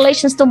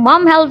 Congratulations to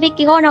Ma'am Helvi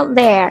Quijón out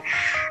there.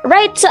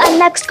 Right. So,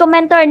 next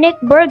commenter, Nick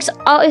Bergs,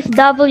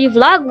 OFW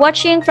vlog,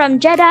 watching from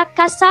Jeddah,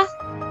 KSA,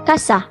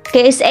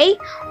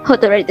 KSA. How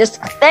to write this?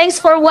 Thanks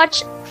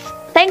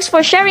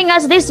for sharing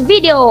us this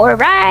video.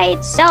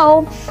 Alright,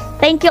 so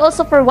thank you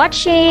also for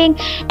watching.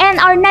 And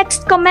our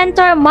next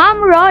commenter, Ma'am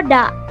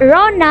Rona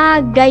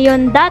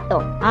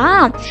Gayondato.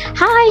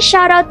 Hi,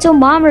 shout out to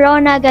Ma'am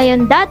Rona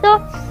Gayondato.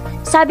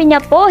 Sabi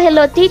niya po,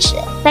 hello teach,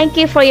 thank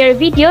you for your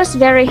videos,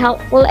 very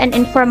helpful and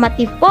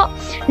informative po.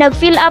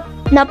 Nag-fill up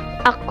na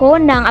ako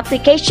ng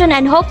application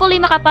and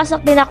hopefully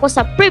makapasok din ako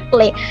sa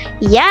PREPLY.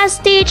 Yes,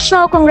 teach.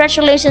 So,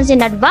 congratulations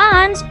in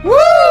advance. Woo!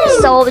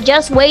 So,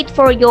 just wait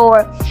for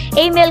your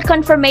email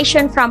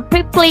confirmation from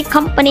Preply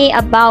company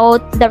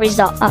about the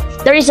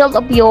result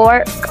of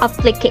your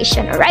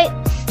application. All right.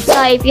 So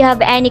if you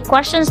have any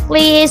questions,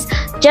 please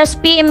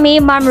just PM me,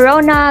 Ma'am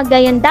Rona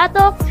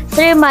Gayondato,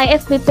 through my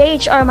FB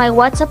page or my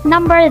WhatsApp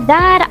number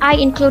that I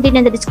included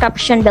in the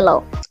description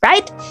below.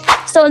 Right?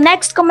 So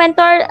next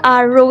commenter,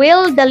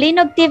 Ruel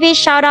Dalinog TV.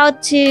 Shout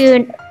out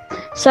to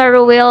Sir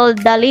Ruel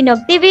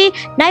Dalinog TV.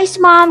 Nice,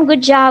 mom.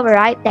 Good job.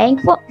 Right?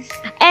 Thankful.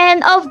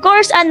 And of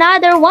course,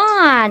 another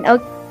one.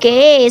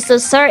 Okay. So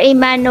Sir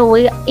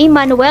Emmanuel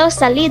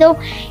Salido.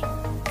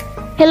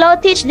 Hello,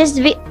 teach.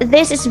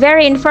 This is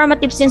very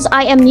informative since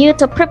I am new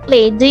to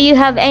Preply. Do you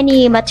have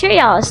any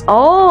materials?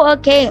 Oh,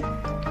 okay.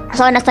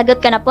 So,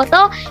 nasagot ka na po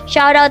to.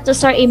 Shout out to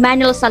Sir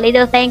Emmanuel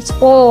Salido. Thanks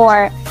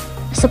for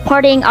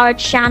supporting our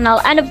channel.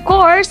 And of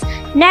course,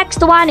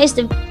 next one is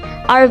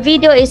our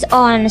video is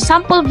on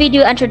sample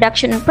video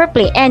introduction in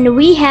Preply. And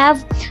we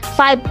have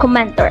 5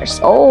 commenters.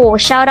 Oh,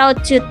 shout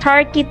out to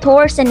Turkey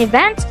Tours and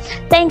Events.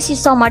 Thanks you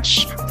so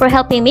much for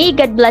helping me.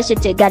 God bless you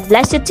too. God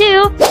bless you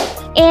too.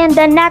 And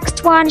the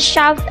next one,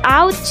 shout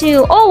out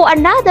to,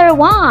 another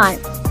one.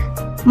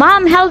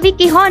 Ma'am Helvi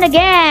Kihon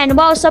again.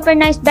 Wow, super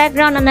nice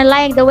background and I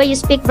like the way you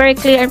speak, very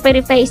clear and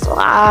pretty face.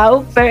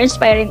 Wow, very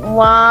inspiring.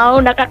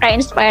 Wow,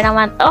 nakaka-inspire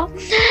naman to.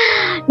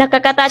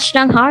 Nakaka-touch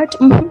ng heart.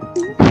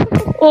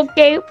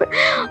 Okay.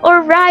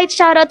 Alright,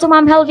 shout out to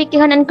Ma'am Helvi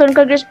Kihon and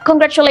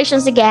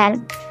congratulations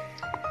again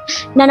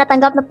na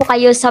natanggap na po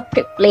kayo sa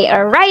Preply.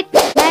 Alright,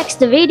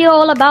 next video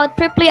all about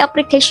Preply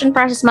application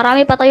process.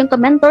 Marami pa tayong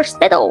commenters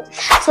dito.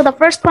 So the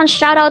first one,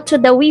 shout out to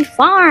the We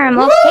Farm.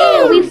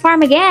 Okay, We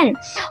Farm again.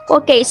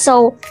 Okay,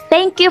 so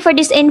thank you for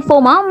this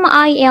info, ma'am.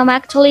 I am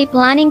actually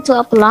planning to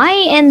apply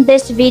and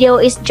this video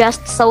is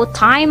just so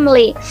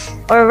timely.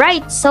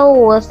 Alright,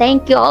 so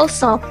thank you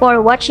also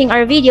for watching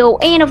our video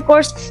and of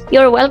course,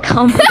 you're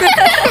welcome.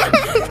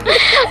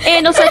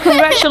 And also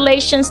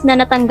congratulations na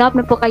natanggap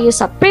na po kayo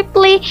sa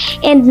Preply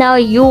and now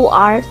you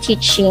are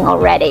teaching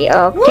already.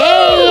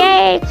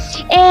 Okay.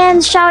 And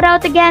shout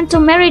out again to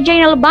Mary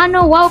Jane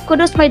Albano. Wow,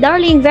 kudos my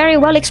darling, very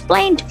well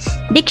explained.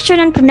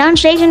 Diction and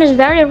pronunciation is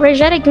very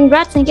energetic.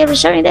 Congrats, thank you for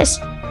sharing this.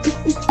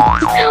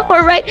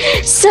 Alright,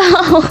 so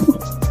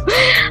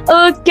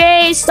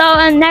okay, so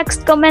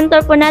next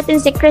commenter po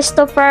natin si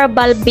Christopher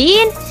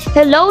Balbin.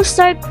 Hello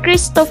Sir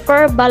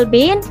Christopher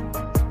Balbin.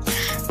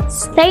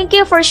 Thank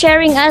you for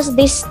sharing us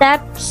these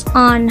steps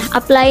on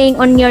applying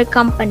on your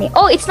company.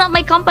 Oh, it's not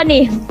my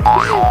company.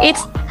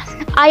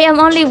 I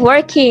am only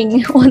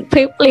working on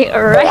Preply,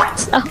 alright?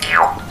 So,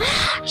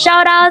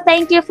 shout out,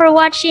 thank you for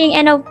watching.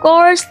 And of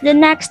course, the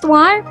next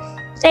one,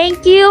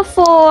 thank you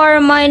for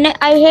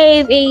I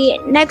have a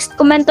next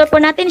commenter po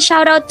natin.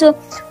 Shout out to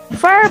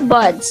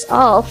Furbuds.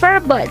 Oh,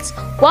 Furbuds.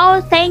 Wow,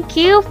 thank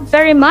you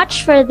very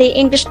much for the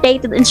English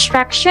dated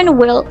instruction.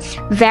 Will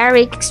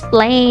very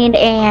explained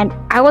and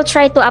I will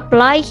try to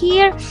apply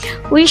here.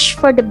 Wish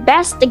for the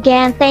best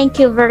again. Thank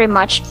you very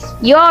much.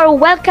 You're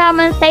welcome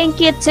and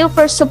thank you too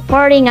for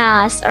supporting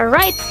us.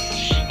 Alright.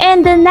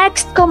 And the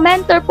next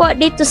commenter po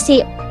dito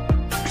si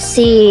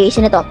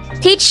sino to?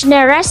 Teach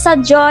Neresa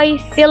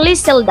Joy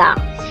Felicilda.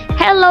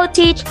 Hello,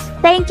 Teach.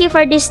 Thank you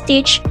for this,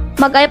 Teach.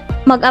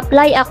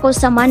 Mag-apply ako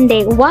sa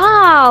Monday.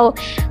 Wow!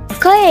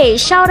 Okay,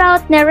 shout out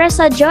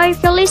Neresa Joy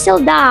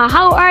Felicilda.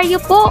 How are you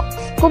po?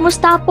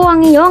 Kumusta po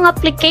ang iyong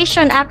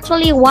application?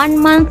 Actually, 1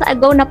 month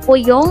ago na po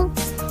yung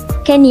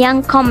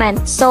kanyang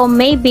comment. So,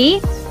 maybe,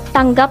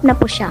 tanggap na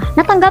po siya.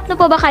 Natanggap na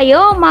po ba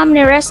kayo, Ma'am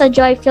Neresa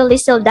Joy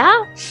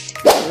Felicilda?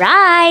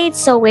 Right,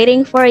 so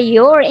waiting for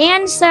your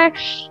answer.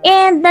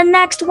 And the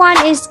next one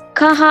is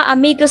Kaha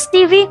Amigos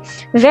TV.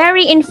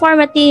 Very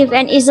informative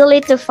and easily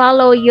to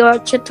follow your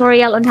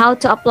tutorial on how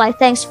to apply.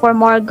 Thanks for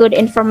more good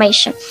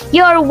information.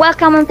 You're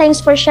welcome and thanks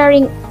for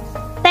sharing.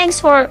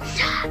 Thanks for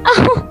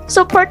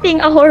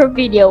supporting our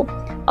video,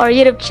 our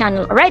YouTube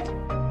channel. Alright.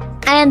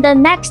 And the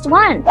next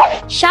one,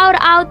 shout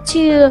out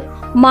to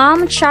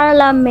Mom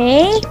Charla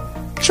May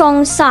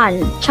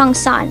Chongsan.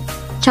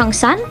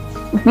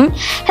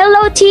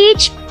 Hello,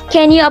 Teach.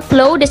 Can you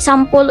upload a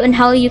sample on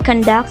how you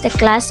conduct a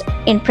class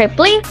in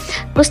Preply?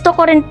 Gusto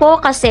ko rin po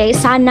kasi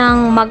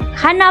sanang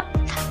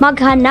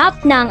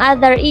maghanap ng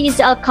other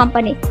ESL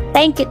company.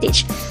 Thank you,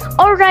 Teach.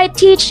 Alright,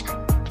 Teach.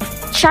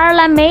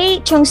 Charla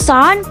May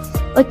Chongsan.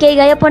 Okay,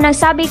 gaya po ng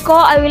sabi ko,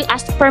 I will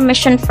ask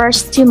permission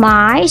first to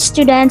my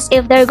students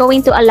if they're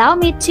going to allow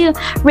me to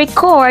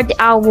record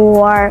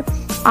our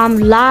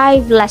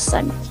live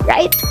lesson,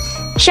 right?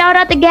 Shout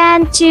out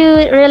again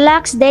to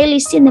Relax Daily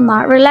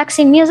Cinema,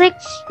 relaxing music.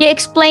 You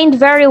explained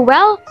very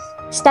well,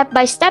 step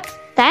by step.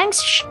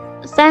 Thanks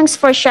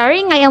for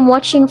sharing. I am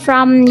watching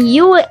from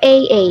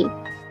UAA.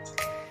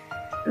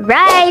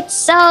 Right,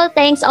 so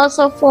thanks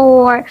also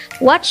for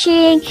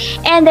watching.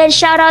 And then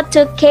shout out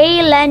to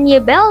Kay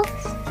Lanyebel.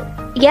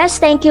 Yes,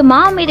 thank you,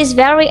 Mom. It is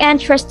very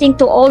interesting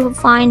to all who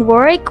find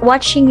work.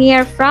 Watching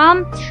here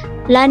from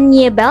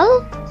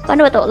Lanyebel.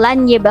 Paano ba to?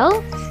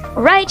 Lanyebel.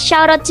 Right,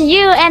 shout out to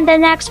you. And the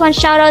next one,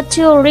 shout out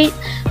to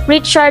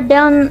Richard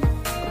Don.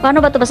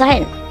 Paano ba ito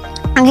basahin?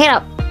 Ang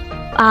hirap.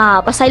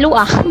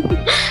 pasaylua.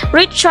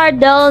 Richard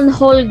Del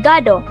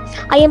Holgado.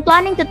 I am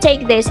planning to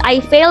take this.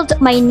 I failed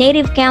my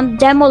native camp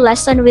demo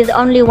lesson with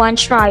only one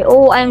try.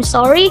 Oh, I'm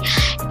sorry.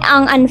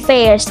 Ang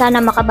unfair.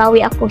 Sana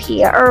makabawi ako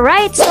here.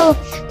 Alright, so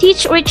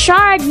Teach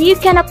Richard, you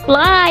can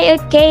apply.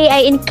 Okay,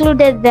 I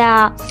included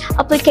the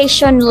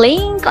application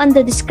link on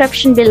the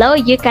description below.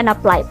 You can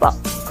apply po.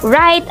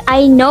 Right,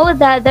 I know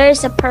that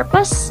there's a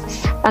purpose.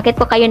 Bakit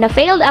po kayo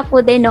na-failed? Ako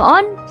din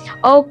noon.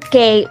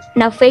 Okay,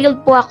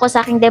 na-failed po ako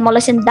sa aking demo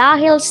lesson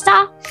dahil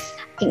sa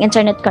aking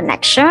internet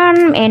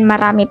connection and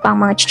marami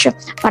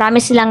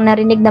silang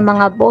narinig na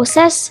mga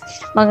boses,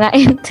 mga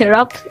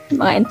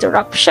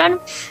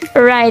interruption.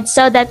 Right,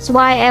 so that's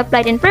why I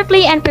applied in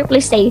PREPLY and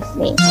PREPLY saved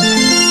me.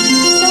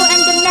 So,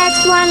 and the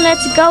next one,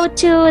 let's go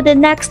to the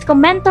next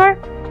commenter.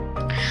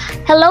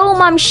 Hello,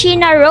 Ma'am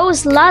Sheena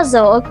Rose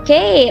Lazo.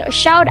 Okay,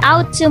 shout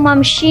out to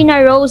Ma'am Sheena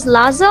Rose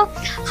Lazo.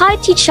 Hi,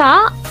 teacher.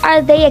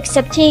 Are they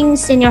accepting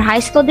senior high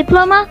school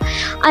diploma?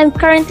 I'm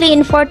currently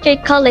in fourth year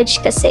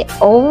college kasi.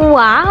 Oh,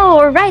 wow.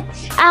 All right.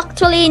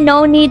 Actually,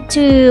 no need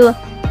to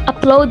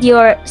upload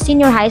your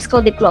senior high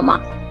school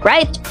diploma,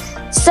 right?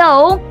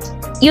 So,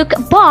 you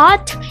can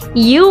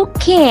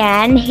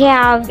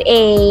have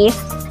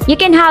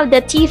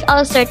the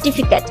TEFL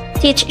certificate.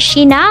 Teach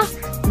Sheena,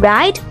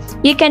 right?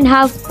 You can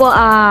have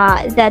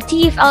the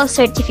TEFL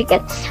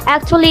certificate.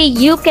 Actually,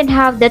 you can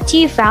have the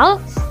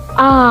TEFL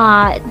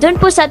dun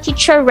po sa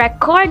teacher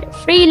record.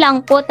 Free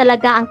lang po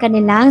talaga ang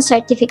kanilang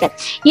certificate.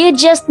 You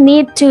just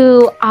need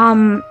to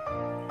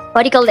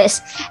what do you call this?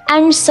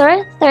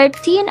 Answer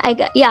 13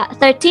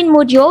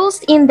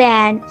 modules and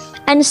then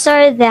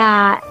answer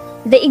the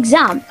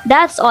exam.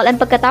 That's all. And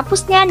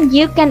pagkatapos niyan,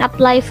 you can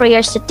apply for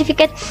your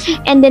certificate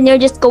and then you're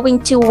just going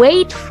to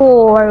wait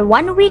for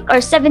 1 week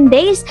or 7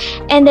 days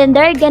and then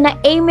they're gonna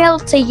email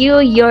to you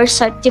your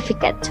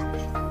certificate,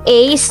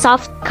 a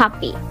soft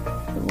copy.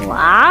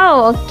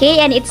 Wow, okay,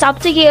 and it's up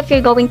to you if you're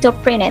going to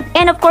print it.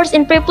 And of course,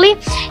 in PREPLY,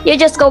 you're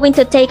just going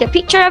to take a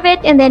picture of it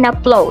and then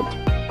upload.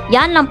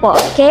 Yan lang po,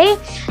 okay?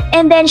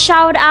 And then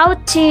shout out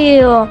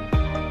to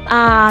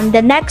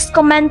the next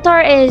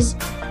commenter is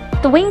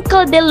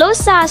Twinkle De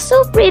Lusa.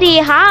 So pretty.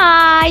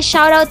 Hi!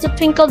 Shout out to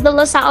Twinkle De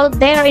Lusa out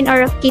there in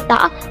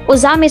Arquita.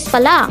 Uzamis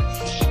pala.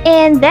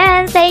 And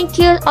then, thank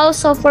you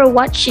also for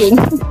watching.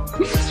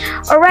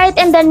 Alright,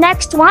 and the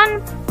next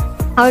one,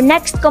 our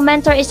next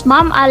commenter is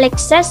Ma'am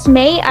Alexis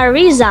May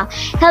Ariza.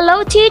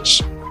 Hello,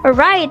 Teach.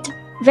 Alright,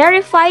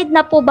 verified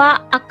na po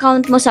ba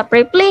account mo sa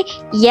PREPLY?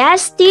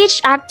 Yes, Teach.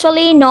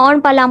 Actually,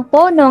 noon pa lang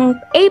po, noong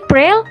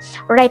April,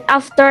 right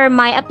after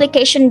my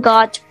application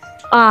got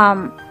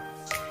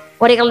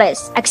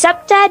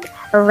accepted.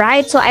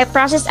 Alright, so I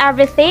processed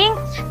everything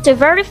to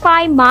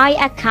verify my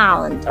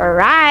account.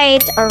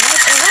 Alright.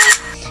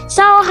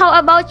 So, how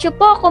about you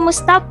po?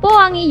 Kumusta po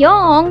ang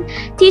iyong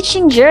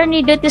teaching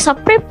journey dito sa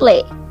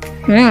PREPLY?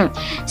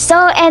 So,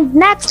 and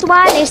next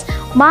one is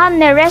Ma'am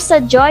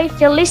Neresa Joy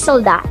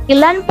Felicelda.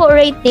 Ilan po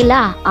rate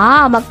nila?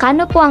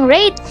 Magkano po ang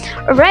rate?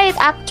 Right,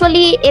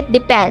 actually, it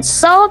depends.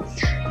 So,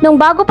 nung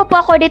bago pa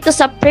po ako dito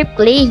sa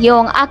PREPLY,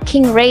 yung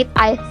aking rate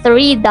ay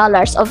 $3.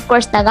 Of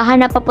course,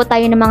 naghahanap pa po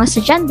tayo ng mga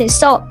estudyante.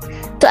 So,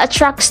 to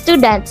attract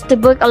students to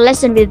book a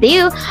lesson with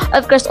you,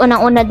 of course,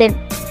 unang-una din,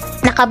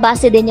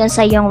 nakabase din yun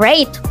sa yung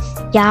rate.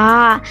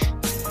 Yeah,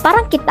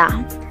 parang kita.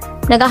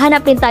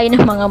 Naghahanap din tayo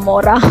ng mga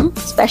mura,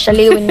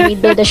 especially when we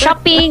do the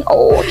shopping.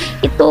 Oh,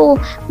 ito,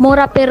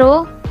 mura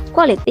pero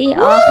quality.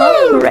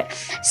 Right.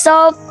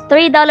 So,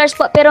 $3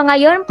 po. Pero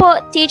ngayon po,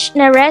 Teach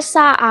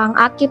Neresa, ang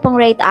aki pong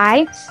rate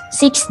ay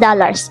 $6.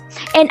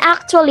 And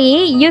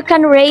actually, you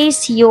can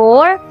raise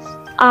your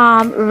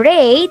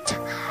rate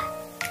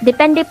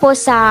depende po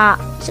sa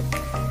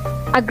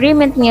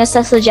agreement niyo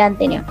sa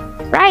estudyante niyo.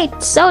 Right.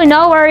 So,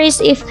 no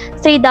worries if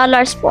 $3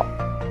 po.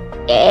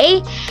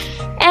 Okay?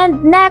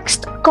 And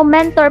next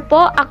commenter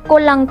po,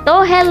 ako lang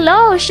to.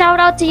 Hello! Shout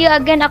out to you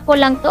again. Ako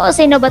lang to.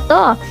 Sino ba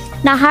to?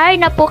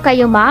 Na-hire na po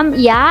kayo, ma'am?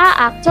 Yeah,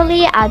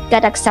 actually, I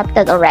got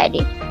accepted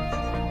already.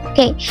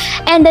 Okay.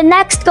 And the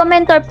next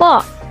commenter po,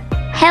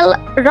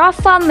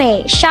 Rafa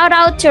May. Shout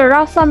out to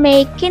Rafa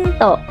May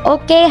Quinto.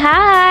 Okay,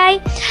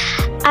 hi!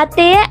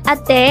 Ate,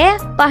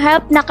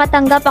 pa-help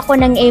nakatanggap ako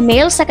ng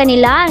email sa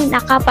kanila.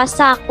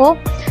 Nakapasa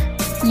ako.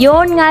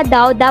 Yun nga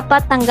daw,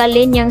 dapat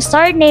tanggalin yung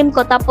surname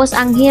ko tapos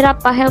ang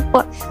hirap pa-help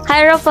po.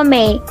 Hi, Rafa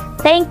May.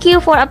 Thank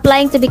you for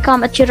applying to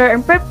become a tutor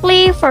in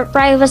PREPLY. For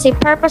privacy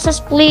purposes,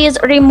 please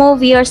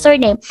remove your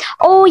surname.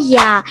 Oh,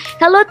 yeah.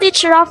 Hello,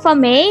 Teacher Rafa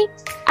May.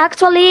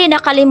 Actually,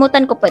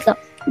 nakalimutan ko po ito.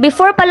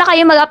 Before pala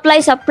kayo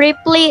mag-apply sa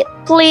PREPLY,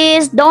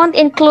 please don't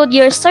include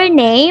your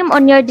surname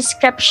on your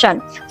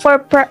description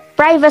for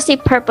privacy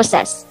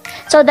purposes.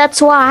 So that's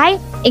why,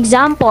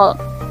 example,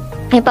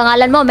 yung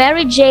pangalan mo,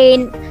 Mary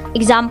Jane,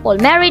 example,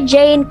 Mary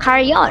Jane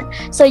Carrion.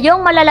 So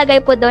yung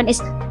malalagay po doon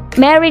is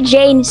Mary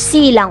Jane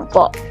C lang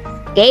po.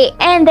 Okay,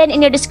 and then in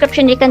your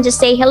description, you can just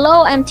say,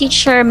 hello, I'm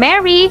Teacher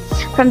Mary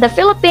from the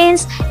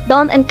Philippines.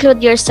 Don't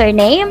include your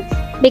surname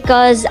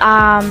because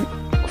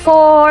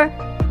for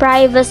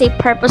privacy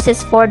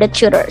purposes for the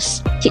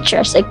tutors.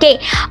 teachers.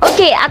 Okay.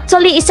 Okay,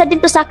 actually, isa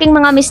din to sa aking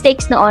mga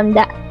mistakes noon.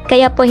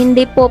 Kaya po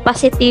hindi po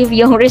positive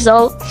yung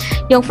result,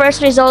 yung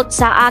first result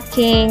sa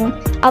aking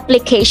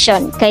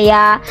application.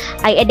 Kaya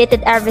I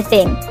edited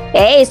everything.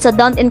 Okay, so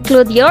don't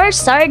include your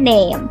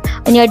surname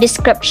on your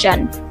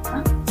description.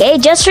 Okay,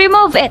 just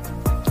remove it.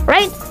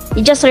 Right?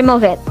 You just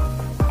remove it.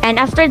 And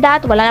after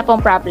that, wala na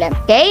pong problem.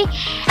 Okay?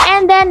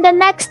 And then the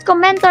next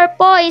commenter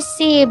po is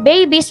si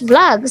Baby's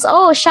Vlogs.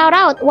 Oh, shout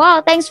out.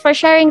 Wow, thanks for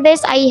sharing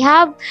this. I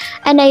have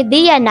an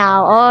idea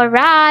now. All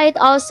right.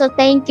 Also,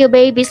 thank you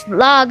Baby's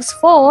Vlogs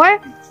for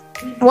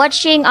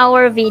watching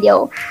our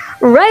video.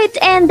 Right,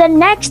 and the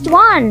next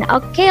one.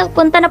 Okay,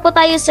 punta na po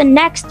tayo sa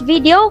next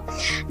video.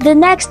 The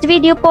next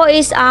video po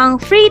is ang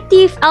free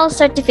TEFL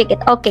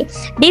certificate. Okay,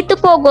 dito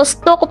po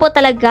gusto ko po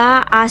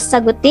talaga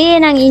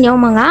sagutin ang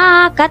inyong mga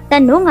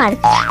katanungan.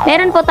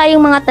 Meron po tayong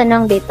mga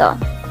tanong dito.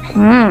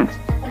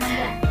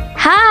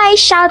 Hi,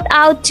 shout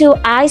out to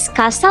Ice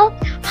Castle.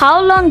 How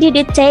long did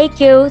it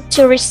take you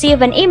to receive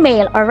an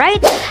email? All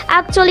right,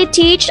 actually,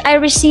 teach, I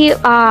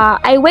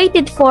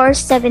waited for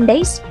 7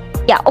 days.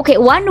 Yeah, okay,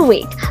 1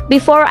 week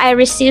before I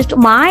received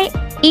my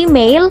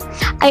email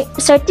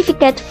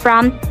certificate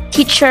from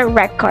teacher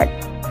record.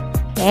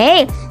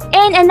 Okay,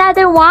 and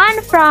another one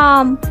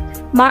from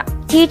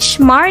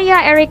Teach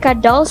Maria Erica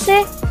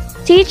Dulce.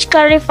 Teach,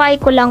 clarify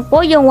ko lang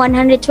po yung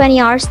 120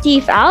 hours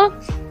TEFL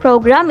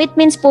program. It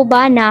means po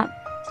ba na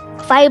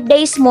 5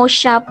 days mo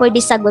siya pwede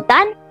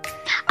sagutan?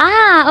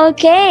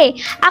 Okay.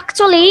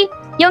 Actually,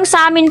 yung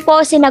sa amin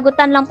po,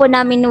 sinagutan lang po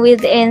namin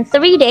within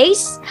 3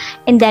 days.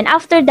 And then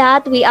after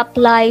that, we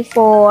apply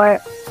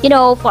for,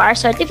 for our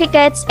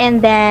certificates.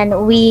 And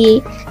then we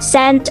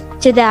sent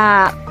to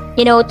the,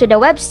 to the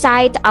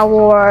website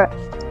our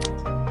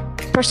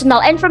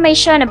personal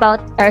information about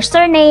our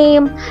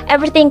surname,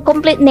 everything,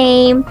 complete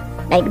name,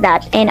 like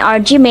that. And our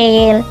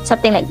Gmail,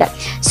 something like that.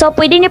 So,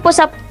 pwede niyo po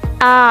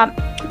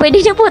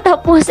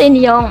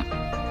tapusin yung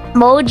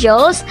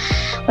modules.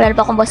 Wala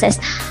pa akong boses.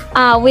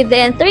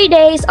 Within 3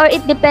 days, or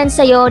it depends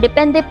sa'yo.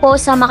 Depende po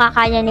sa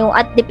makakaya niyo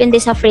at depende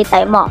sa free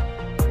time mo.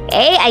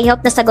 Okay, I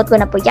hope nasagot ko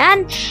na po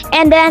yan.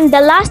 And then the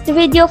last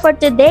video for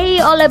today,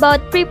 all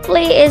about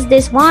PREPLY, is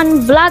this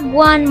one, vlog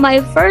 1,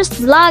 my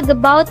first vlog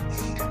about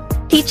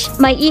teach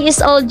my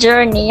ESL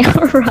journey.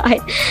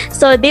 Alright,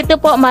 so dito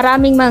po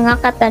maraming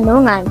mga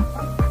katanungan.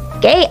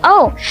 Okay,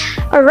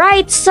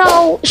 alright,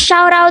 so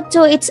shout out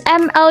to its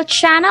ML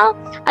channel.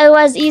 I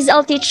was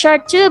ESL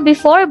teacher too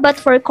before, but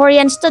for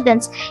Korean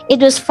students, it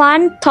was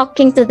fun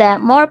talking to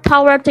them. More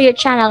power to your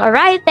channel.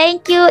 Alright,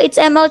 thank you, it's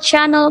ML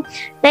channel.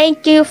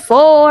 Thank you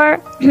for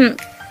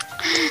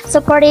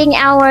supporting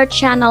our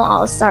channel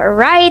also.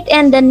 Alright,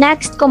 and the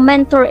next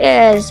commenter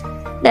is,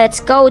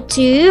 let's go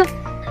to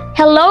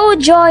Hello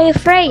Joy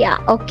Freya.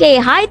 Okay,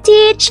 hi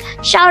Teach.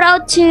 Shout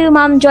out to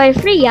Ma'am Joy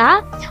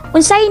Freya.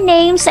 Unsay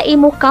name sa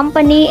imo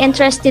company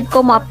interested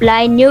ko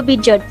ma-apply newbie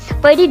jud.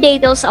 Pwede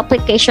details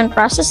application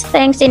process.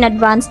 Thanks in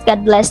advance.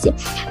 God bless you.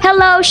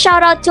 Hello, shout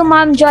out to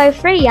Ma'am Joy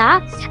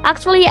Freya.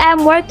 Actually,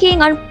 I'm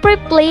working on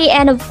PREPLY,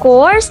 and of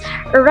course,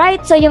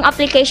 right, so yung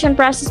application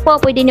process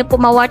po, pwede niyo po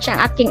ma-watch ang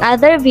aking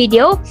other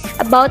video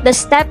about the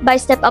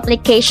step-by-step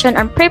application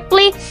on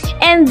PREPLY.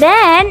 And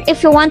then,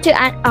 if you want to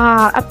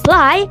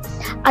apply,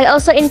 I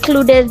also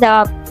included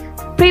the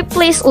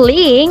PREPLY'S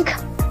link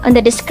on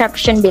the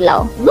description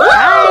below.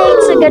 Right,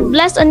 so God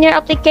bless on your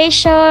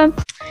application.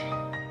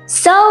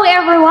 So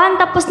everyone,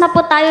 tapos na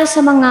po tayo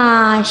sa mga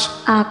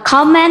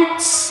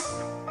comments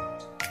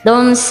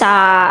doon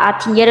sa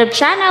ating YouTube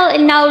channel.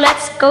 And now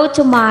let's go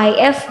to my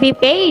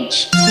FB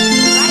page.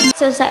 Right,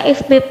 so sa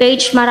FB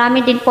page, marami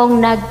din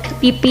pong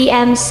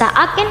nag-PPM sa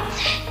akin.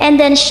 And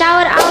then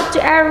shout out to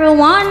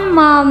everyone,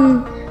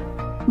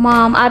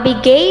 Ma'am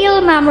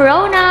Abigail, Ma'am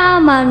Rona,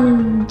 Ma'am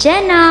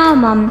Jenna,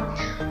 Ma'am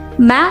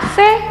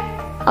Maffe,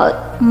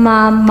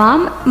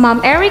 Ma'am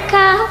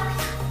Erica,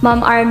 Ma'am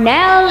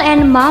Arnell,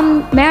 and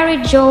Ma'am Mary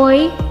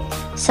Joy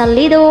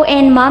Salido,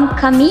 and Ma'am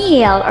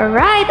Camille.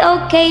 Alright,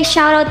 okay,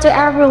 shout out to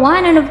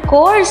everyone. And of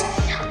course,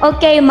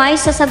 okay, may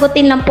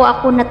sasagutin lang po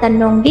ako na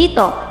tanong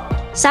dito.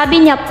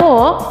 Sabi niya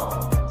po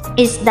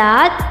is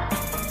that,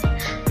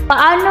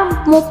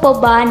 paano mo po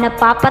ba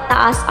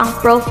napapataas ang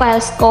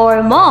profile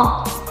score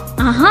mo?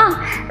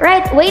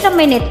 Right, wait a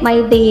minute,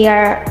 my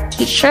dear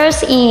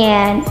teachers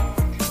and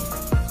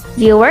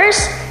viewers.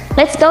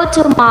 Let's go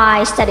to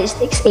my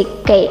statistics.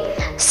 Okay,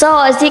 so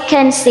as you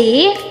can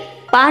see,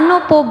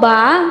 paano po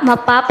ba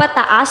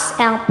mapapataas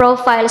ang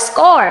profile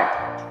score?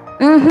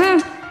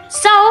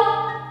 So,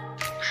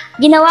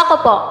 ginawa ko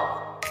po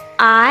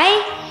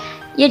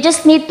you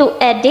just need to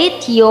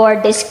edit your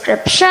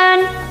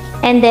description,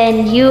 and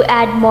then you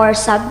add more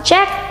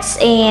subjects,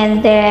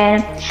 and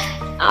then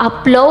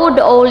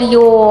upload all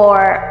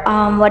your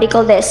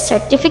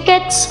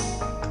certificates,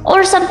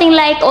 or something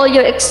like all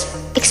your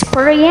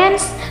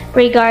experience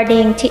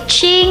regarding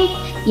teaching.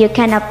 You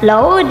can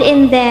upload.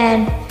 And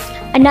then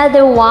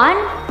another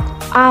one,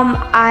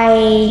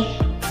 I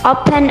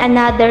open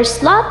another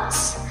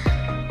slots,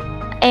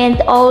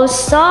 and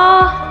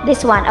also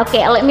this one.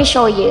 Okay, let me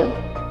show you.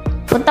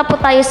 Punta po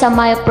tayo sa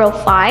my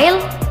profile.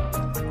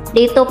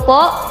 Dito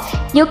po,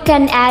 you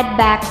can add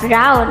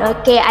background.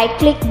 Okay, I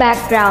click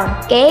background.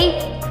 Okay,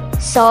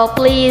 so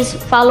please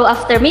follow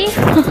after me.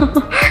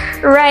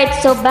 Right,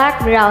 so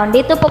background.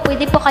 Dito po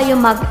pwede po kayo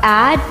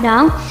mag-add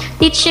ng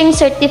teaching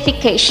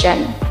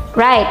certification.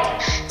 Right,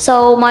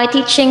 so my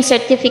teaching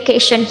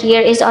certification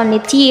here is only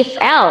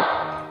TEFL.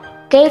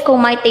 Okay, kung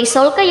may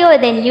TESOL kayo,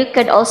 then you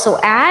could also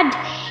add.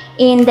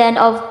 And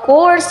then of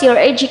course, your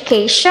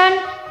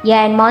education.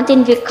 Yan,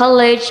 Mountain View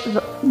College,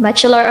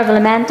 Bachelor of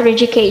Elementary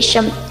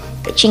Education,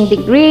 teaching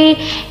degree.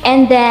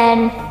 And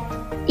then,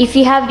 if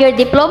you have your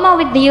diploma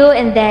with you,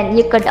 and then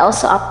you could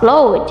also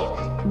upload.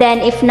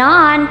 Then, if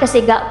none,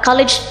 kasi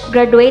college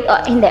graduate, o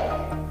hindi,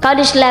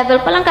 college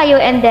level pa lang kayo,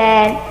 and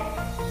then,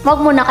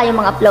 wag muna kayo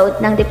mag-upload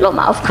ng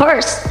diploma, of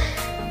course.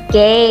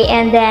 Okay,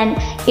 and then,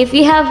 if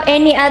you have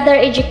any other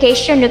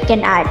education, you can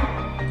add.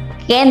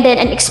 Okay, and then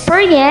an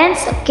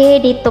experience.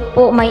 Okay, dito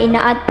po may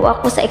ina-add po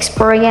ako sa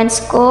experience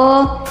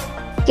ko.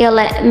 Okay,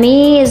 let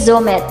me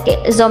zoom it. Okay,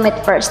 zoom it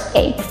first.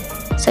 Okay.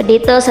 So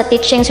dito sa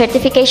teaching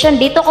certification,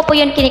 dito ko po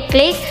yun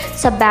kiniklik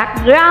sa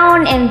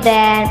background, and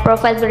then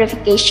profile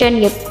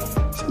verification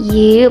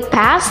you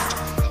passed.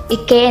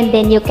 Okay, and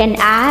then you can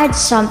add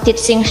some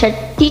teaching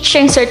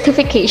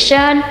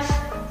certification.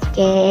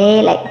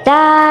 Okay, like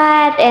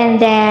that. And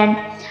then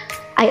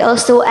I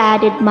also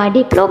added my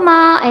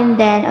diploma, and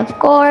then of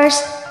course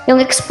yung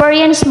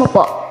experience mo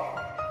po.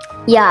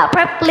 Yeah,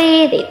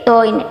 PREPLY, dito,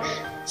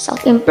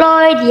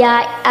 self-employed,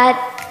 yeah, at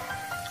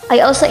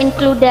I also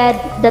included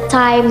the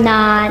time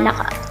na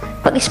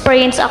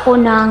pag-experience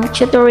ako ng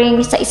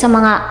tutoring sa isang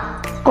mga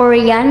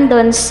Korean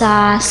doon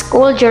sa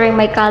school during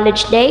my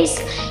college days.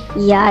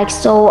 Yeah,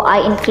 so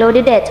I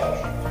included it.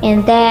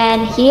 And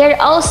then here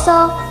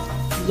also,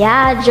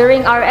 yeah,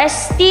 during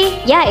RST,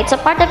 yeah, it's a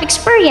part of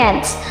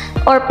experience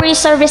or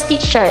pre-service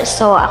teacher.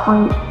 So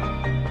akong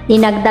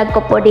dinagdag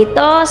ko po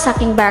dito sa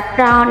aking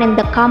background in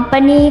the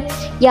company.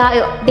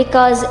 Yeah,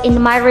 because in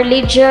my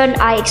religion,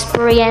 I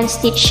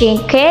experienced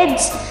teaching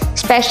kids,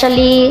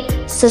 especially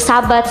sa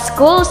Sabbath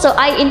school. So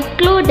I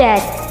included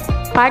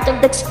part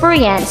of the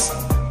experience.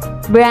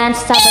 Branch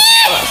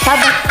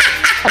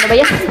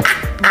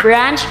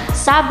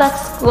Sabbath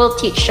school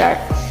teacher.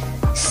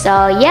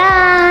 So,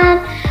 yan.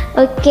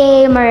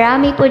 Okay,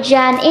 marami po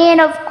dyan.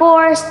 And of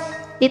course,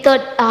 dito,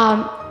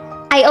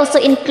 I also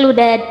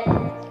included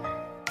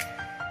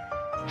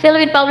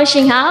Philippine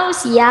Publishing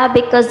House, yeah,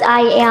 because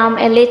I am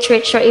a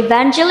literature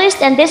evangelist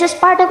and this is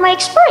part of my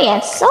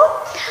experience. So,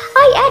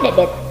 I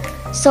added it.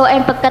 So,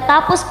 and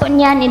pagkatapos po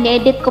niyan,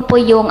 in-edit ko po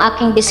yung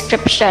aking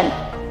description.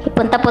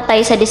 Ipunta po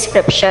tayo sa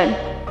description.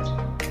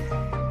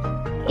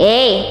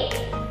 Okay.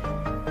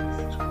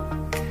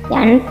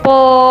 Yan po,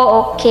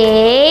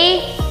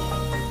 okay.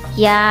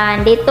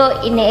 Yan,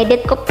 dito,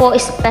 in-edit ko po,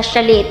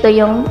 especially ito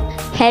yung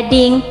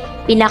heading,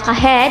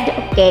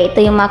 pinaka-head. Okay,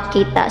 ito yung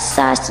makita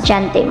sa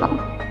estudyante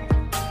mo.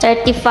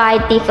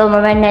 Certified TEFL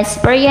Marine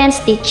Experience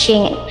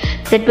Teaching,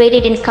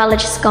 graduated in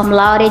college cum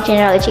laude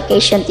general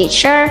education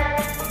teacher.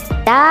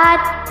 That,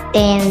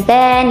 and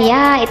then,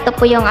 yeah, ito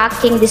po yung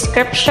aking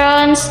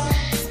descriptions.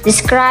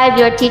 Describe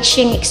your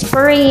teaching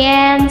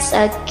experience.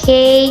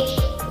 Okay,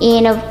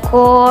 and of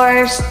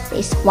course,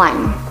 this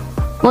one.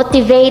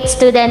 Motivate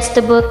students to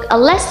book a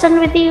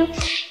lesson with you.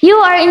 You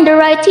are in the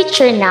right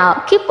teacher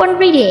now. Keep on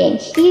reading.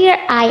 Here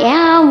I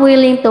am,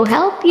 willing to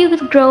help you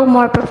grow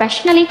more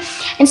professionally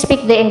and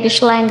speak the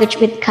English language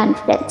with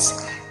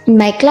confidence.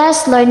 In my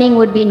class, learning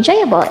would be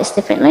enjoyable as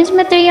different learning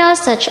materials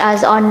such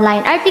as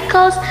online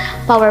articles,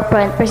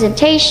 PowerPoint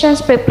presentations,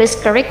 PREPLY'S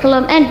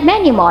curriculum, and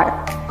many more.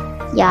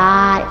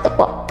 Yeah, ito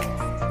po.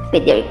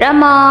 Video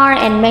grammar,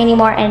 and many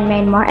more, and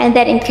many more. And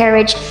then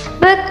encourage,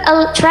 book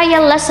a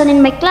trial lesson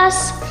in my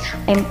class.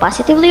 I'm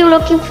positively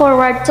looking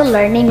forward to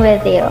learning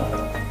with you.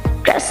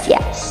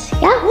 Gracias.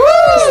 Yeah,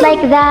 just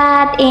like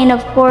that. And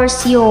of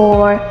course,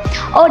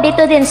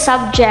 dito din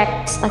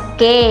subjects.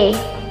 Okay,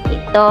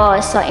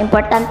 ito. So,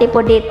 importante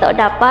po dito.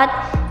 Dapat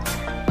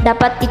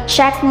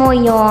i-check mo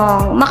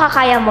yung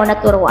makakaya mo na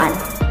turuan.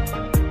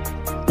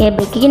 Okay,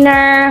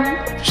 beginner,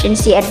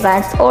 proficiency,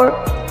 advanced, or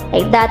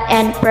like that,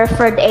 and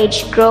preferred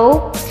age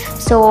group.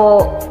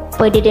 So,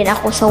 pwede din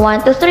ako sa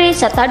 1 to 3,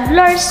 sa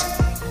toddlers.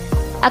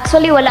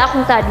 Actually, wala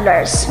akong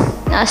toddlers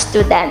na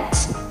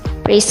students.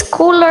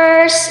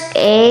 Preschoolers,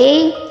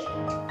 okay.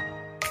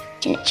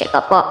 Check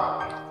up po.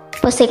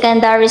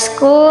 Post-secondary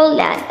school,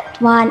 yan.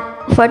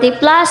 40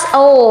 plus.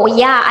 Oh,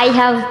 yeah, I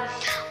have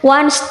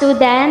one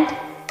student.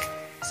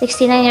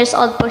 69 years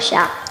old po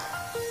siya.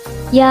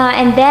 Yeah,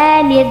 and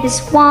then, this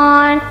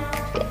one.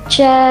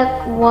 Check.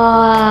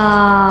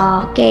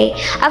 Wow. Okay.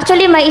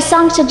 Actually, may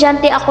isang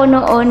estudyante ako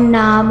noon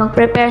na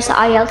mag-prepare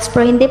sa IELTS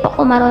pero hindi pa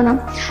ako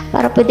marunong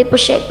para pwede po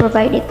siya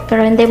i-provide it.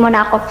 Pero hindi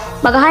muna ako.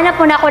 Maghahanap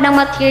muna ako ng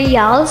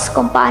materials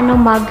kung paano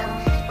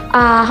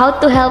how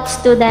to help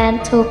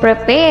student to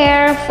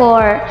prepare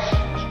for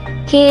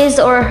his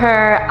or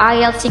her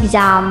IELTS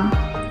exam.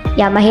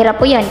 Yeah,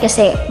 mahirap po yun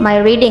kasi may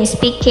reading,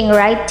 speaking,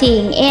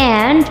 writing,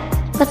 and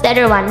what's the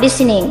other one?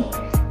 Listening.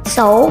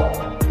 So,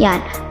 Yan.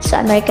 So,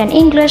 American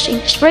English,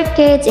 English for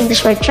kids,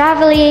 English for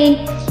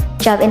traveling,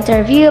 job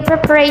interview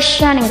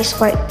preparation, English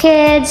for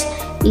kids,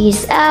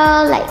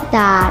 ESL, like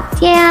that.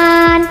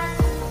 Yan.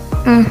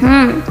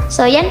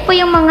 So, yan po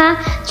yung mga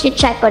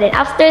check ko din.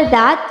 After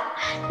that,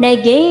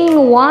 naging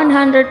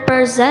 100%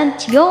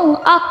 yung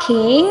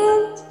aking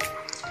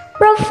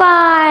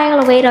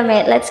profile. Wait a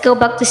minute. Let's go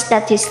back to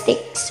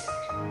statistics.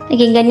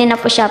 Naging ganyan na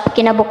po siya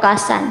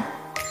kinabukasan.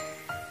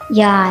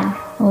 Yan.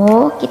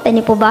 Oh, kita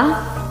niyo po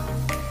ba?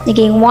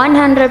 Naging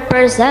 100%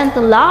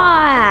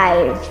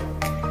 live.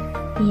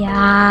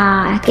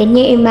 Yeah. Can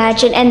you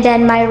imagine? And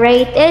then my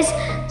rate is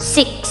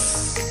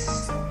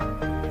 6.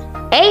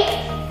 Okay?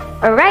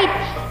 Alright.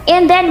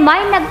 And then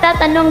may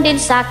nagtatanong din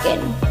sa akin,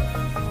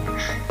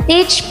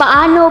 Teach,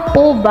 paano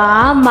po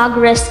ba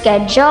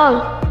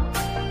mag-reschedule?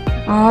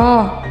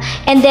 Oh.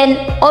 And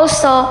then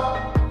also,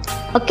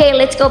 okay,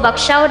 let's go back.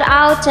 Shout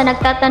out sa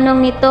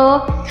nagtatanong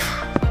nito.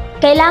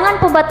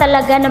 Kailangan po ba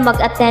talaga na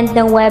mag-attend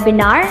ng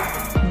webinar?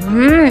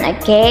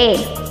 Okay.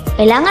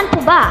 Kailangan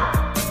po ba?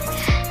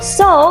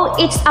 So,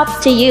 it's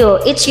up to you.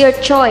 It's your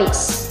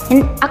choice.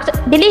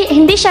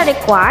 Hindi siya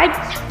required,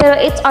 pero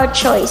it's our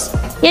choice.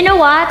 You know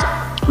what?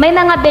 May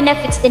mga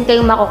benefits din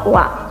kayong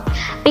makukuha.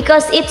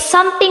 Because it's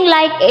something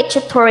like a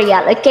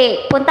tutorial.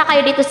 Okay, punta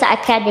kayo dito sa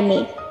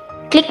academy.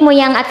 Click mo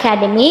yung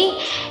academy.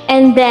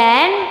 And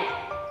then,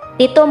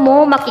 dito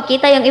mo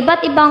makikita yung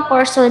iba't ibang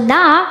kurso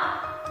na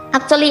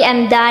actually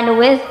I'm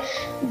done with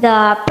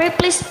the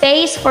PREPLY'S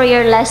space for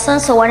your lesson.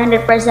 So,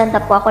 100%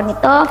 na po ako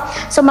nito.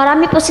 So,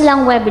 marami po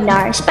silang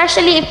webinar.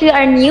 Especially if you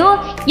are new,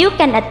 you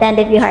can attend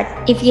if you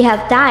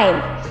have time.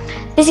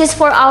 This is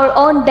for our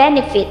own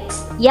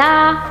benefits.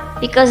 Yeah,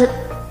 because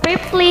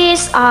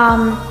PREPLY'S,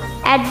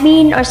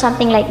 admin or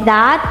something like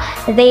that,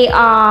 they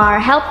are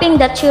helping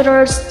the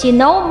tutors to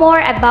know more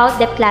about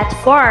the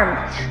platform.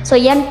 So,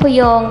 yan po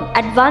yung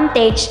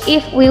advantage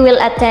if we will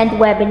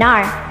attend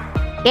webinar.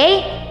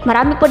 Okay?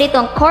 Marami po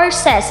ditong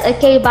courses.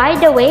 Okay, by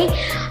the way,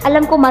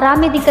 alam ko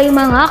marami din kayong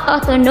mga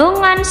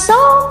katanungan. So,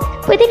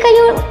 pwede po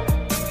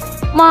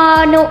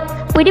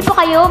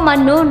kayo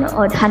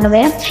manonood.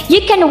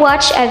 You can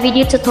watch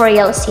video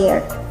tutorials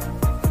here.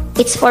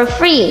 It's for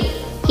free.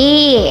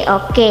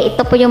 Okay,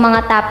 ito po yung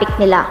mga topic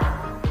nila.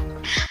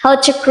 How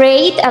to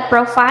create a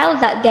profile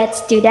that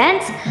gets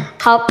students,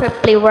 how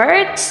PREPLY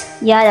works,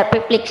 the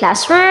PREPLY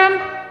classroom.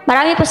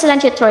 Marami po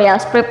silang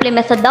tutorials. PREPLY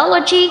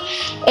methodology,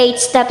 8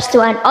 steps to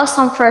an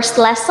awesome first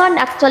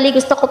lesson. Actually,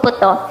 gusto ko po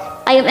to.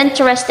 I am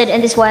interested in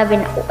this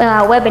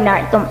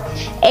webinar.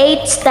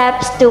 8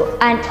 steps to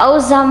an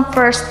awesome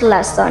first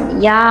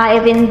lesson. Yeah,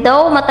 even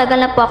though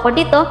matagal na po ako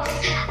dito,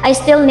 I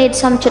still need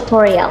some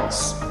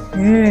tutorials.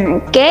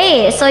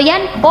 Okay, so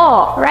yan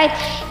po, right?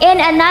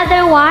 And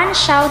another one,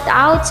 shout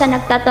out sa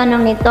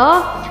nagtatanong nito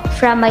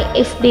from my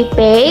FB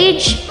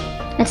page.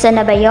 Nasaan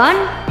na ba yun?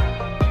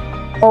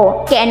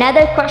 Okay,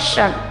 another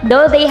question.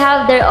 Do they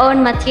have their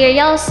own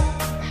materials?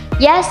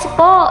 Yes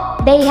po,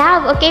 they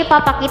have. Okay,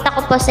 papakita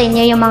ko po sa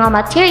inyo yung mga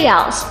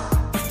materials.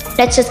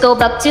 Let's just go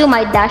back to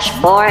my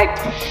dashboard.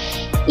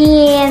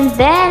 And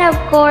then, of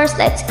course,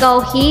 let's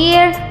go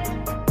here.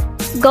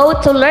 Go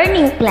to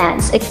learning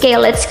plans. Okay,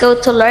 let's go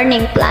to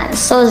learning plans.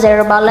 So,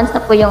 zero balance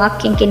na po yung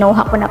aking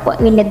kinuha ko na po.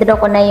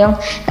 Winidraw ko na yung,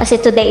 kasi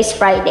today is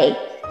Friday.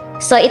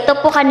 So, ito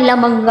po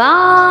kanilang mga,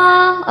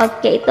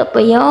 okay, ito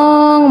po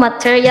yung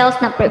materials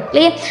na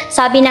PREPLY.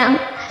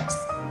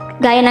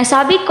 Gaya ng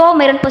sabi ko,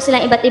 mayroon po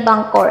silang iba't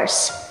ibang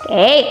course.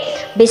 Okay,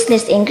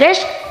 Business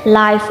English,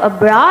 Life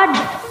Abroad,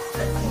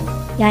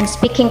 yan,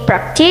 Speaking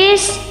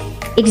Practice,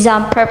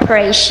 Exam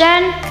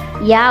Preparation,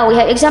 yeah, we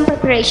have Exam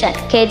Preparation,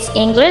 Kids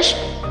English,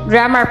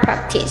 Grammar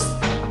Practice.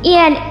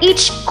 And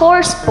each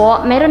course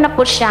po, meron na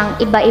po siyang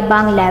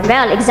iba-ibang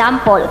level.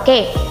 Example,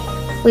 okay,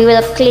 we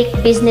will click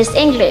Business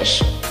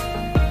English.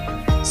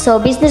 So,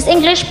 Business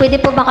English,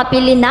 pwede po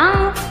makapili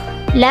ng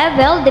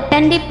level,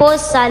 depende po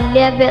sa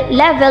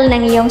level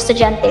ng iyong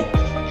estudyante.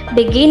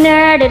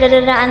 Beginner,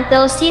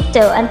 until C2,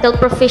 until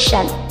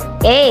proficient.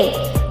 Okay,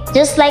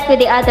 just like with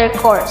the other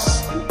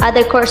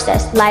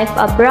courses, Life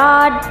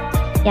Abroad,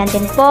 yan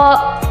din po.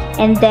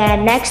 And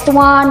then, next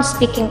one,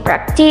 Speaking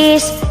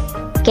Practice.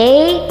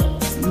 Okay,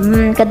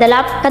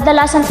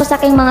 kadalasan po sa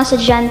aking mga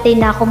estudyante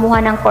na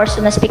kumuha ng course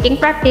na Speaking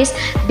Practice,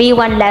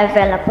 B1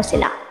 level na po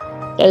sila.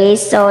 Okay,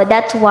 so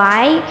that's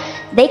why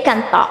they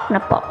can talk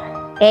na po.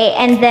 Okay,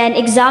 and then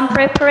Exam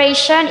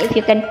Preparation, if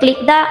you can click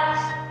that.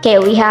 Okay,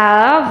 we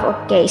have,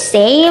 okay,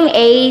 same,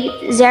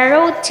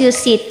 A0 to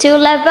C2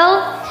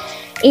 level.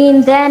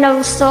 And then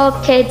also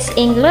Kids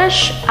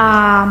English,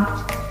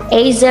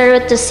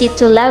 A0 to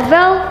C2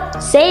 level,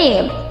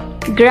 same.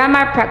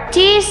 Grammar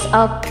Practice,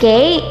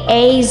 okay,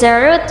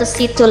 A0 to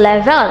C2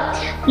 level.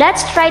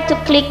 Let's try to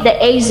click the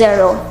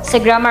A0 sa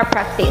Grammar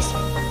Practice.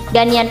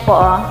 Ganyan po,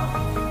 oh.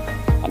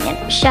 Ganyan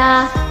po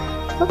siya.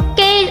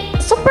 Okay,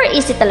 super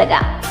easy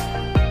talaga.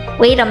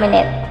 Wait a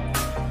minute.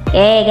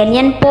 Okay,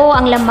 ganyan po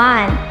ang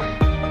laman.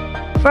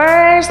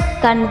 First,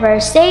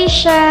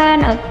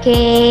 conversation,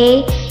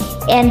 okay.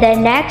 And the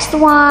next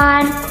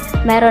one,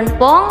 meron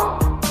pong,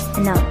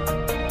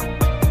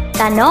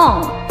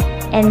 tanong.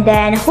 And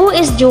then, who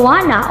is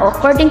Joanna?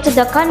 According to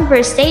the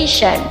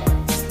conversation,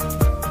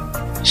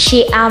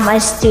 she am a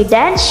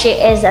student, she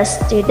is a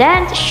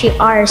student, she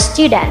are a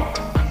student.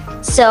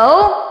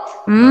 So,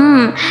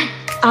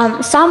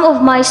 some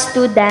of my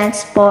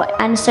students po,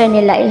 answer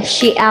nila is,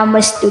 she am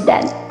a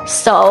student.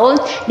 So,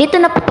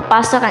 dito na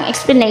papasok ang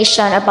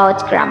explanation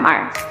about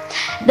grammar.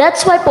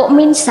 That's why po,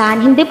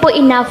 minsan, hindi po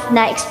enough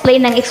na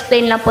explain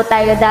lang po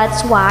tayo.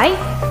 That's why,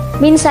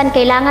 minsan,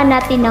 kailangan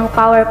natin ng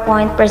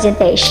PowerPoint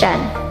presentation.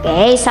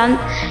 Okay?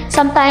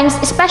 Sometimes,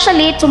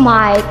 especially to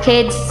my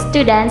kids,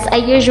 students,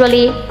 I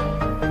usually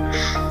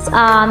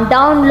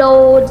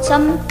download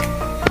some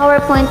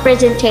PowerPoint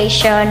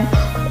presentation,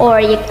 or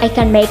I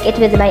can make it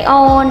with my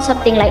own,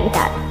 something like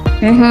that.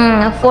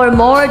 For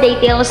more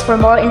details, for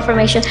more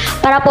information,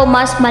 para po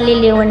mas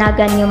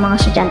maliliwanagan yung mga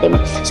estudyante mo.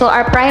 So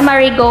our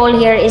primary goal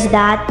here is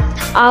that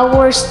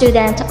our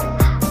students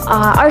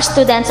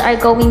are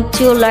going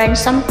to learn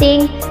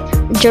something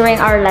during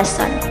our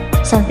lesson,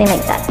 something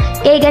like that.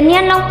 Okay,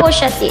 ganyan lang po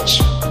siya,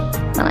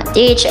 mga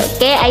teach.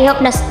 Okay, I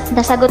hope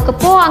nasagot ko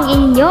po ang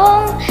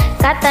inyong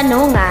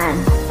katanungan.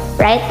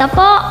 Right na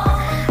po?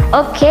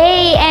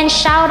 Okay, and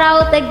shout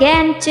out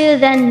again to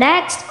the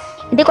next.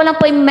 Hindi ko lang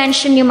po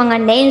i-mention yung mga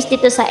names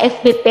dito sa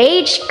FB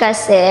page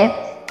kasi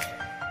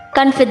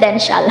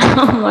confidential.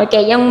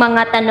 Okay, yung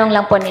mga tanong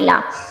lang po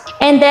nila.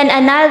 And then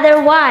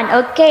another one.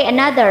 Okay,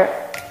 another.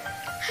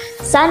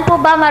 Saan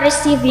po ba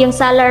ma-receive yung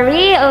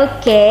salary?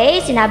 Okay,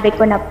 sinabi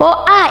ko na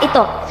po.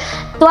 Ito.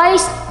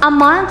 Twice a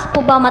month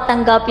po ba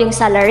matanggap yung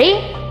salary?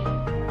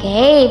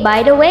 Okay,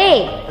 by the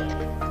way,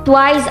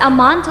 twice a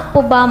month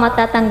po ba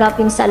matatanggap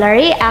yung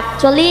salary?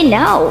 Actually,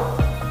 no.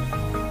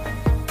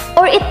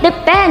 Or it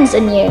depends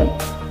on you.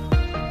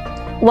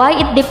 Why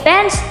it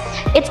depends?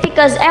 It's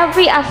because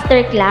every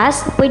after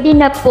class, pwede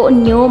nyo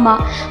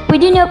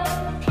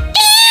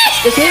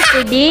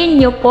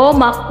po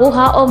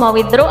makuha o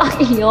ma-withdraw ang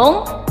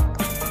iyong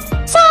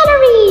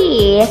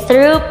salary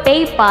through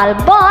PayPal.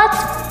 But,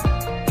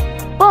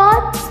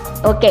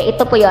 okay,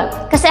 ito po yun.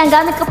 Kasi ang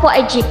gamit ko po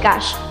ay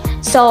GCash.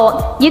 So,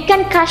 you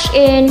can cash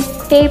in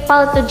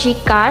PayPal to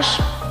GCash,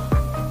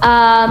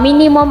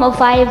 minimum of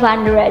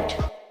 500.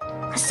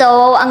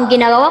 So, ang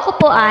ginagawa ko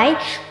po ay,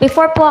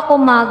 before po ako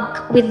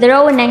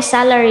mag-withdraw ng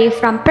salary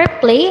from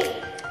PREPLY,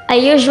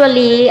 I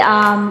usually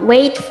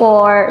wait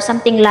for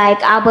something like,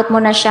 abot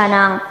mo na siya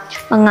ng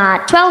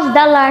mga $12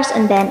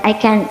 and then I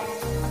can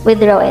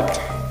withdraw it.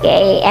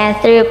 Okay, and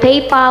through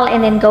PayPal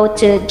and then go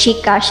to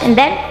GCash. And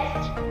then,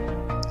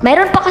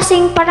 mayroon pa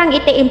kasing parang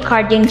ATM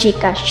card yung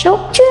GCash.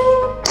 So,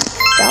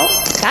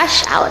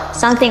 cash out.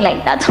 Something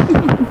like that.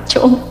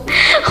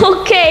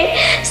 Okay.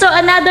 So,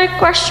 another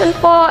question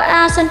po.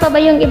 Saan pa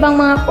ba yung ibang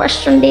mga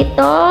question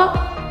dito?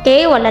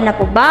 Okay, wala na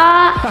po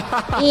ba?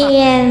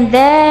 And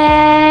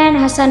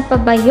then, saan pa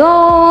ba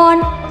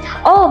yun?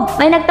 Oh,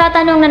 may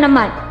nagtatanong na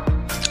naman.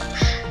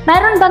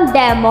 Mayroon bang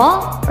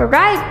demo?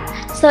 Alright.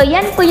 So,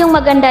 yan po yung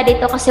maganda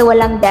dito kasi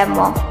walang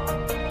demo.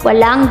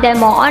 Walang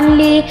demo.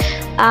 Only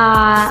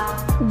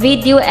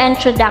video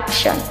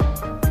introduction.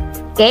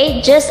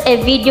 Okay, just a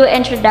video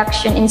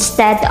introduction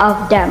instead of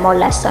demo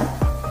lesson.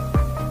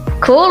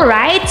 Cool,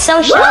 right?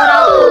 So, shout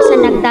out po sa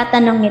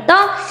nagtatanong nito.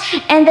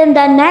 And then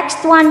the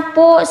next one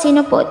po,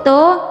 sino po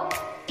to?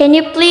 Can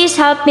you please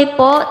help me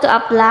po to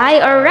apply?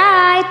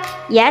 Alright.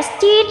 Yes,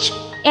 teach.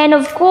 And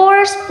of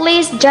course,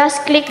 please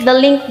just click the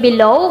link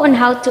below on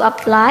how to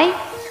apply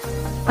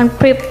on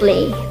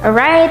PREPLY.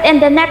 Alright.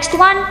 And the next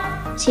one,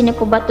 sino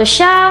po ba to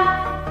siya?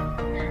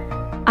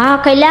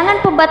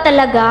 Kailangan po ba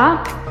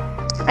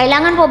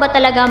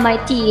talaga may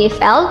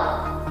TEFL?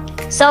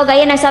 So,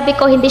 gaya ng sabi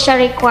ko, hindi siya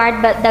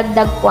required but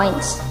dagdag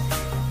points.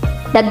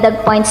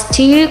 Dagdag points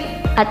to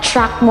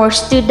attract more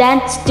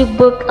students to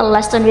book a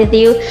lesson with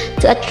you,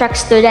 to attract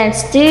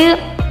students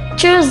to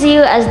choose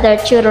you as their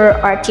tutor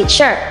or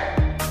teacher.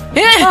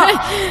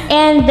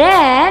 And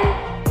then,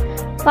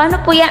 paano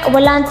po yan?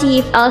 Walang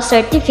TEFL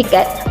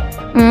certificate.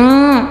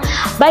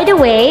 By the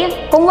way,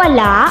 kung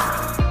wala,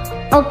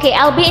 okay,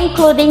 I'll be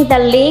including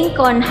the link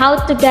on how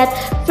to get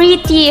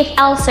free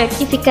TEFL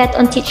certificate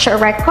on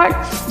teacher record.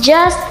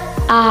 Just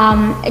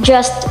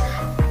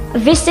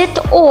visit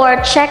or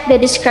check the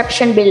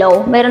description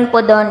below. Meron po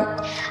doon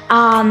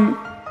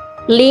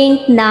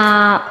link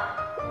na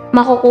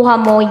makukuha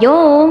mo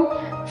yung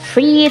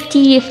free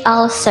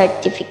TEFL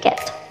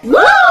certificate.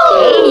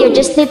 Okay, you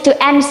just need to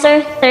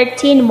answer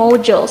 13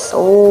 modules.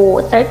 Oh,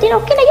 13,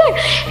 okay na yun.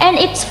 And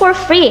it's for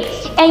free.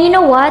 And you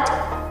know what?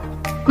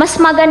 Mas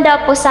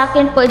maganda po sa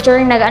akin po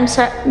during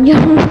nag-answer,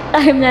 yung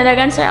time na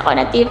nag-answer ako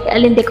na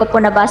TEFL, hindi ko po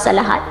nabasa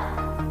lahat.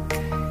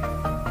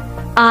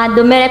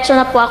 Dumiretso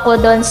na po ako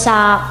doon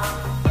sa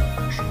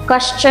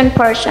question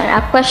portion,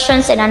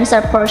 questions and answer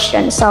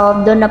portion. So,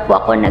 doon na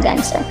po ako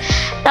nag-answer.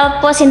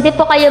 Tapos, hindi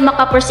po kayo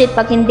makaproceed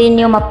pag hindi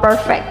nyo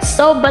ma-perfect.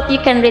 So, but you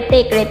can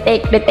retake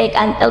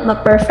until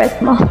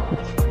ma-perfect mo.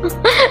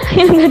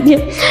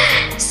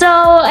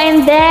 So,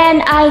 and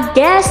then, I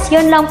guess,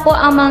 yun lang po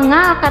ang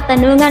mga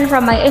katanungan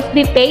from my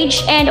FB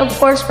page and of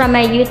course from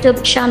my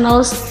YouTube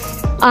channels.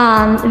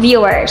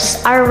 viewers.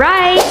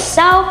 Alright,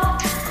 so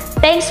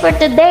thanks for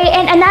today.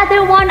 And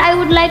another one I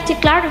would like to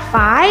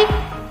clarify.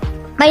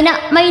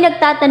 May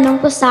nagtatanong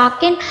po sa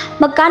akin,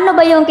 magkano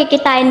ba yung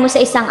kikitain mo sa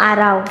isang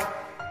araw?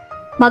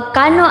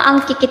 Magkano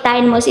ang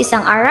kikitain mo sa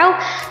isang araw?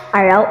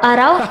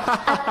 Araw-araw?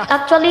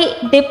 Actually,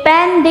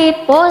 depende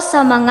po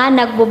sa mga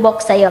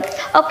nagbo-book sa'yo.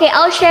 Okay,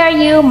 I'll share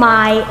you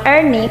my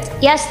earnings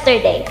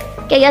yesterday.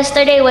 Okay,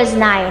 yesterday was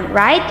 9,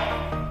 right?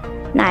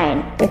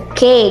 9.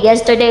 Okay,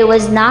 yesterday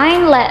was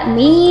 9.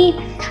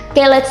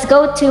 Okay, let's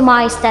go to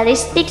my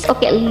statistics.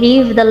 Okay,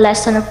 leave the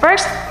lesson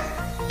first.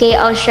 Okay,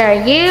 I'll share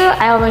you.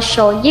 I will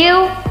show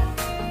you.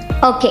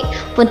 Okay,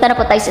 punta na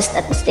po tayo sa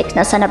statistics.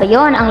 Nasaan na ba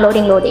yun? Ang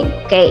loading.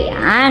 Okay,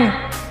 yan.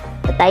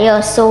 Ito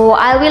tayo. So,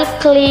 I will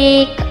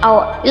click.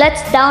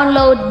 Let's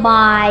download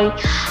my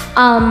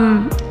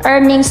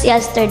earnings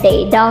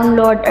yesterday.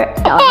 Download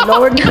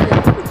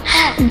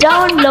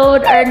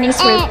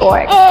earnings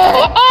report.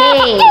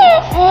 Okay,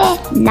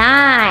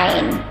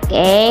 9.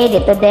 Okay,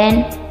 dito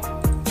din.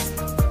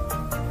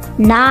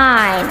 9.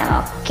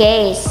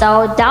 Okay,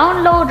 so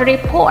download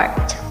report.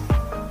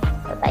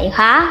 Ito tayo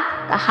ha.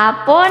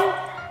 Kahapon.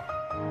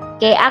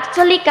 Okay,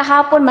 actually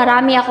kahapon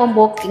marami akong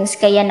bookings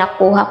kaya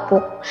nakuha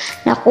ko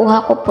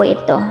po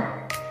ito.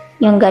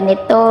 Yung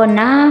ganito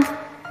na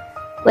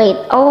wait,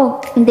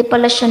 hindi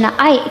pala siya na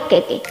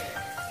okay.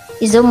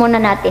 I-zoom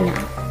muna natin ha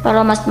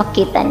para mas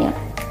makita niyo.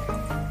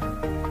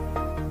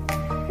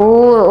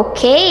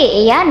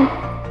 Okay, ayan.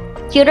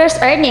 Tutor's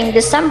earning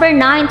December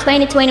 9,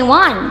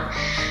 2021.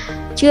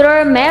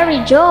 Tutor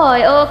Mary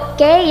Joy.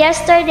 Okay,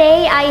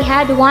 yesterday I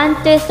had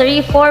 1, 2,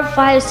 3, 4,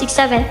 5, 6,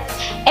 7,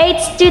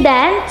 8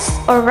 students.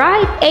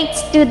 Alright, 8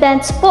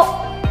 students po.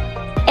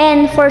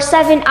 And for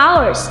 7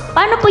 hours.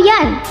 Paano po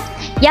yan?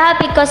 Yeah,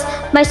 because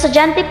may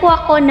estudyante po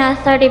ako na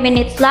 30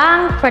 minutes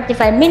lang,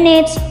 45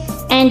 minutes,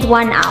 and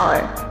 1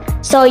 hour.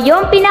 So,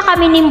 yung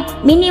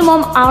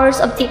minimum hours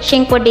of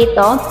teaching po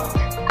dito,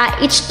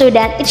 each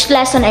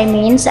lesson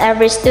sa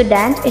every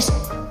student is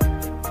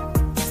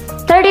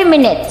 30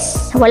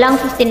 minutes. Walang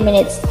 15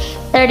 minutes.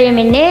 30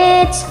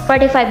 minutes,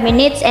 45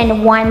 minutes,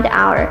 and 1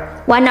 hour.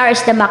 1 hour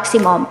is the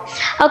maximum.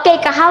 Okay,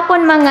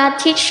 kahapon mga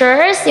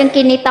teachers, yung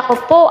kinita ko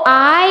po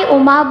ay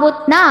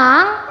umabot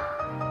ng...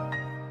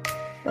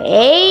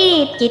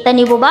 Wait, kita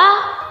niyo ba?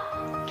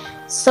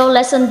 So,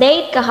 lesson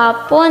date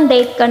kahapon,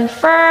 date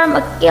confirm.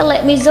 Okay,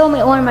 let me zoom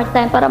it one more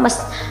time para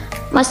mas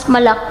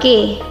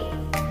malaki.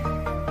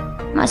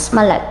 Mas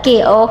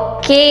malaki.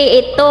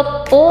 Okay,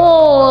 ito po.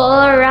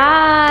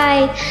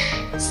 Alright.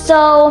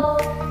 So,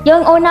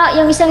 yung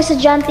isang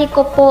estudyante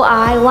ko po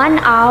ay 1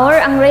 hour.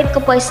 Ang rate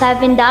ko po ay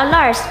 $7.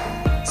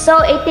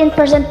 So,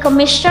 18%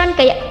 commission.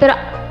 Pero,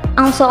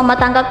 ang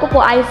matanggap ko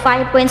po ay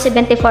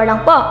 5.74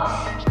 lang po.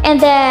 And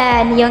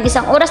then, yung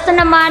isang oras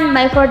na naman,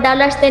 may $4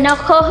 din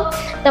ako.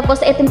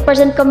 Tapos,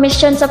 18%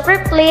 commission sa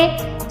PREPLY.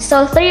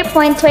 So,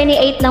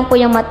 3.28 lang po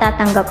yung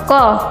matatanggap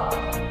ko.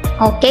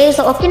 Okay,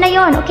 so okay na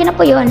yon. Okay na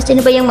po yon.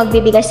 Sino ba yung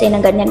magbibigay sa'yo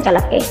ng ganyan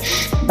kalaki?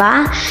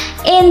 Diba?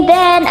 And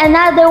then,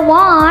 another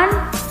one.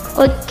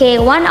 Okay,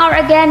 1 hour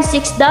again,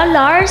 $6.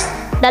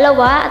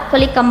 Dalawa, at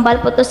kambal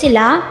po to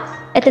sila.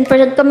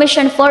 18%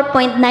 commission,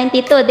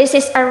 4.92. This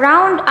is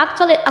around,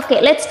 actually,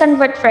 okay, let's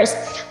convert first.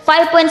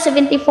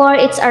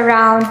 5.74, it's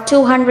around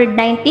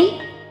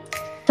 270.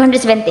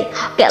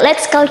 Okay,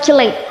 let's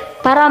calculate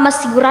para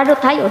mas sigurado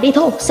tayo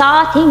dito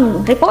sa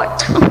ating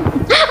report.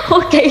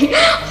 Okay,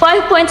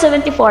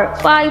 5.74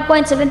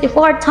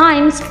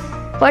 times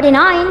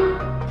 49.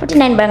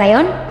 49 ba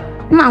ngayon?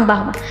 Ang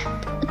baho ba?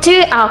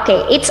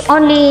 Okay, it's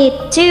only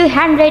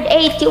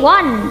 281.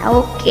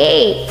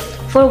 Okay,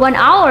 for 1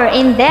 hour.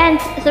 And then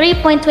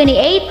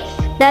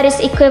 3.28, that is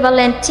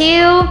equivalent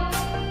to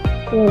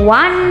 1.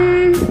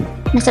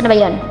 Nasaan na ba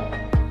yun?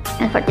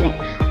 49.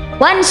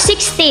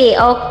 160.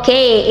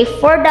 Okay, if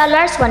 $4,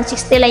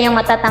 160 lang yung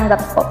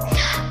matatanggap ko.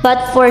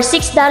 But for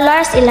 $6,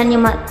 ilan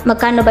yung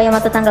magkano ba yung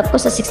matatanggap ko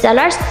sa $6?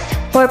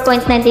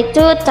 4.92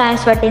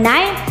 times 49,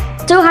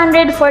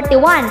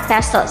 241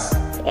 pesos.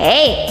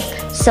 Okay,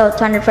 so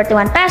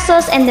 241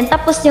 pesos. And then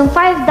tapos yung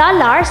 $5,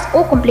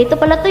 kompleto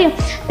pala to yung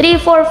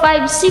 3, 4,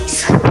 5,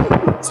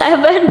 6,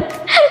 7.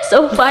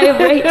 So 5,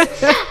 right?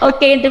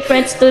 Okay,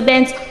 different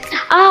students.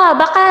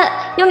 Baka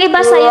yung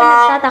iba sa inyo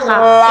nagtataka.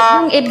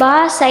 Yung iba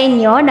sa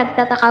inyo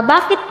nagtataka,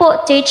 bakit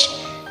po teach,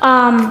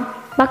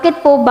 bakit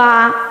po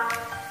ba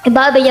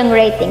iba yung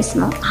ratings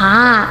mo?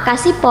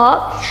 Kasi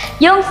po,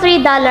 yung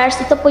 $3,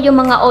 ito po yung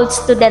mga old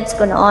students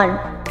ko noon.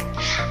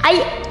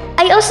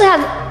 I also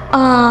have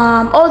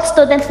old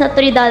students na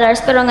 $3,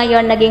 pero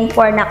ngayon naging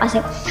 4 na kasi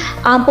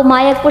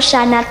pumayag po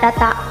siya na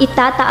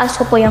itataas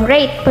ko po yung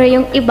rate, pero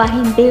yung iba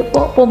hindi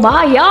po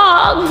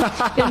pumayag.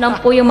 Yun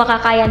lang po yung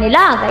makakaya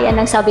nila, gaya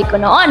ng sabi ko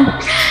noon.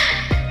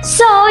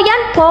 So,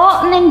 yan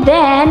po. And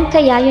then,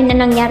 kaya yun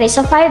na nangyari.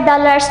 So, $5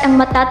 ang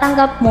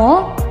matatanggap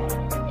mo,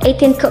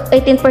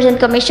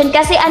 18% commission.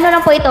 Kasi ano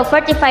lang po ito,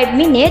 45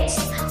 minutes.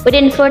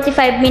 Within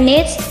 45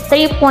 minutes,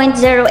 3.08.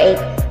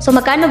 So,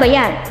 magkano ba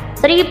yan?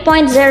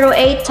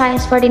 3.08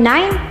 times 49,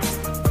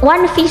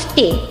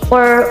 150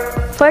 for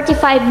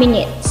 45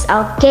 minutes.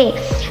 Okay.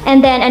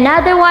 And then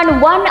another one,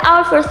 1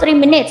 hour for 3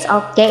 minutes.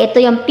 Okay. Ito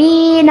yung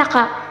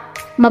pinaka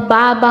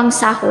mababang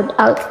sahod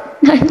out.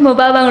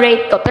 Mababang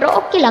rate ko. Pero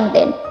okay lang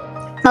din.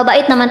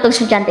 Mabait naman itong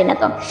estudyante na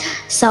to.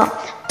 So,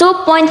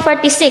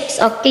 2.46.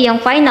 Okay. Yung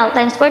final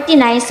times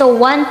 49. So,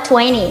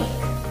 120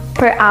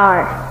 per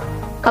hour.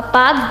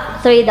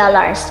 Kapag $3.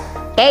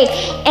 Okay.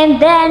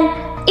 And then,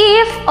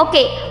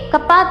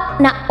 kapag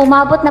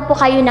umabot na po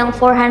kayo ng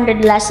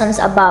 400 lessons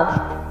above,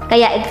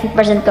 kaya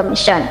 18%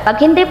 commission.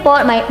 Pag hindi po,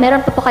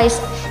 nandun pa po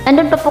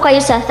kayo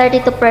sa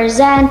 32%,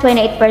 28%,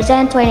 22%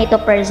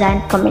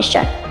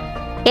 commission.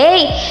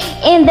 Okay.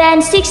 And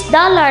then, $6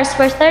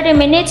 for 30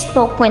 minutes,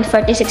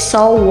 2.46.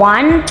 So,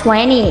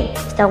 120.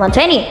 Still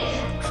 120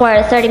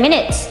 for 30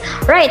 minutes.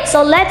 Right.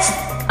 So, let's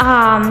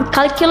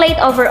calculate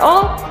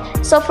overall.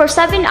 So, for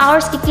 7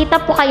 hours,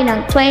 kikita po kayo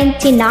ng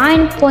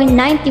 $29.94.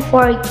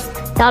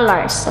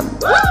 So,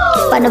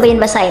 paano ba yun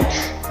basahin?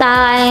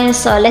 Times,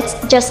 so let's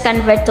just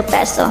convert to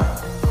peso.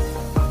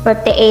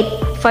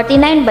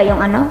 49 ba yung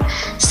ano?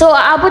 So,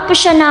 aabot po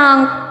siya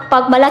ng,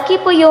 pag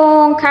malaki po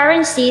yung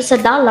currency sa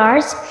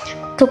dollars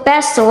to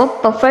peso,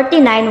 pag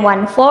 49,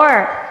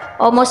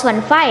 1.4. Almost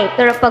 1.5.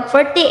 Pero pag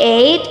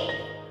 48,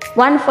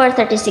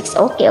 1.436.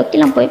 Okay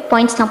lang po.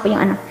 Points lang po yung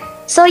ano.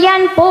 So,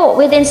 yan po.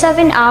 Within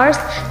 7 hours,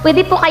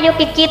 pwede po kayo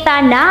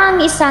kikita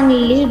ng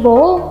 1,000.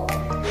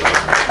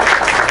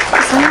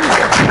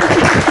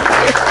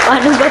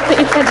 Paano ba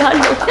ito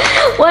itagalog?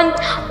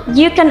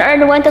 You can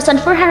earn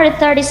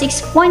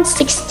 1,436.16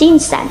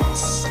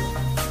 cents.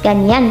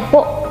 Ganyan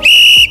po.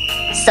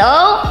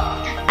 So,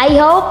 I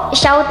hope,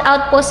 shout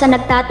out po sa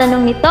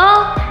nagtatanong nito.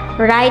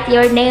 Write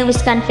your name is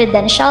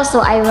confidential,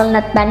 so I will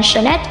not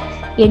mention it.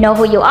 You know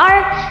who you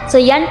are. So,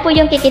 yan po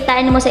yung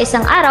kikitain mo sa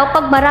isang araw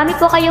pag marami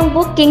po kayong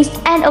bookings,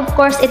 and of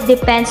course, it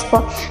depends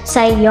po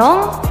sa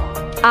iyong,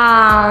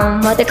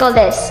 what do you call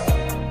this?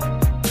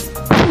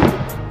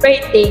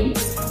 Rating.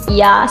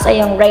 Yeah, sa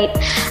yung rate.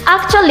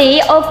 Actually,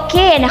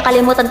 okay,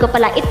 nakalimutan ko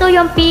pala. Ito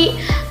yung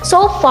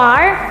so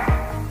far,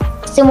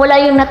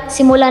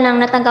 simula nang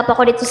natanggap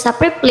ako dito sa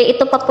PREPLY,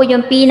 ito pa po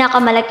yung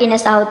pinakamalaki na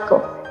sahod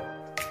ko.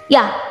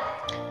 Yeah.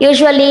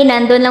 Usually,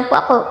 nandun lang po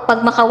ako.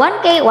 Pag maka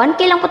 1K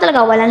lang po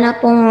talaga. Wala na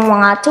pong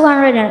mga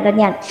 200 na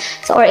ganyan.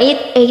 So, or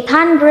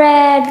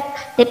 800.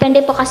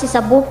 Depende po kasi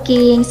sa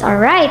bookings.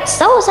 Alright.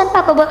 So, saan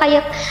pa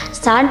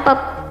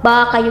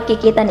ba kayo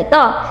kikita nito?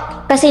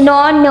 Kasi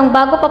noon, yung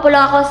bago pa po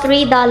lang ako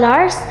 $3,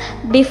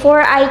 before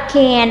I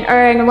can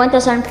earn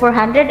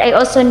 1,400, I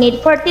also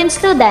need 14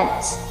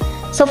 students.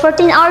 So,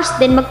 14 hours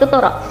din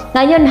magtuturo.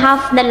 Ngayon,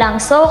 half na lang.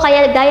 So,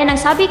 kaya gaya ng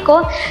sabi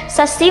ko,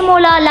 sa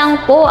simula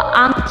lang po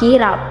ang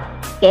hirap.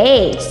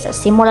 Okay, sa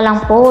simula lang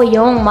po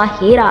yung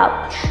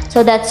mahirap.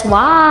 So, that's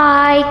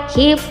why,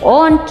 keep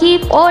on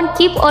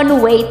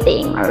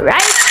waiting.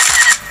 Alright?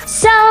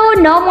 So,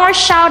 no more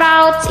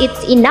shoutouts.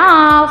 It's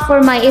enough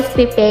for my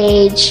FB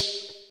page.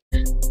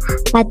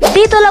 At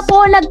dito na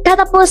po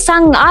nagtatapos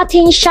ang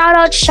ating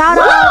shoutout.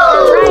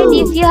 Alright,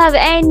 if you have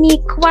any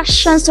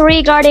questions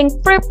regarding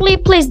PREPLY,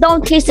 please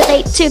don't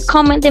hesitate to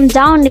comment them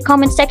down in the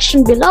comment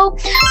section below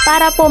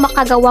para po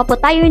makagawa po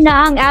tayo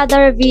ng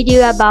other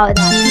video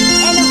about that.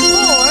 And of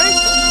course,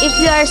 if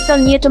you are still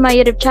new to my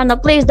YouTube channel,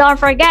 please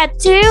don't forget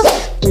to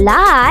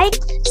like,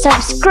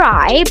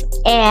 subscribe,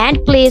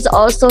 and please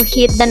also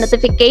hit the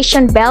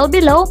notification bell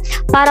below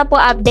para po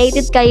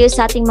updated kayo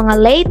sa ating mga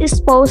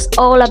latest posts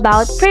all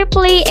about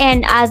PREPLY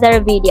and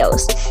other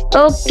videos.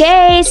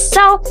 Okay,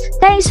 so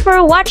thanks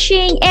for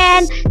watching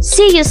and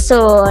see you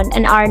soon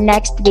in our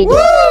next video.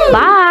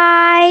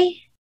 Bye!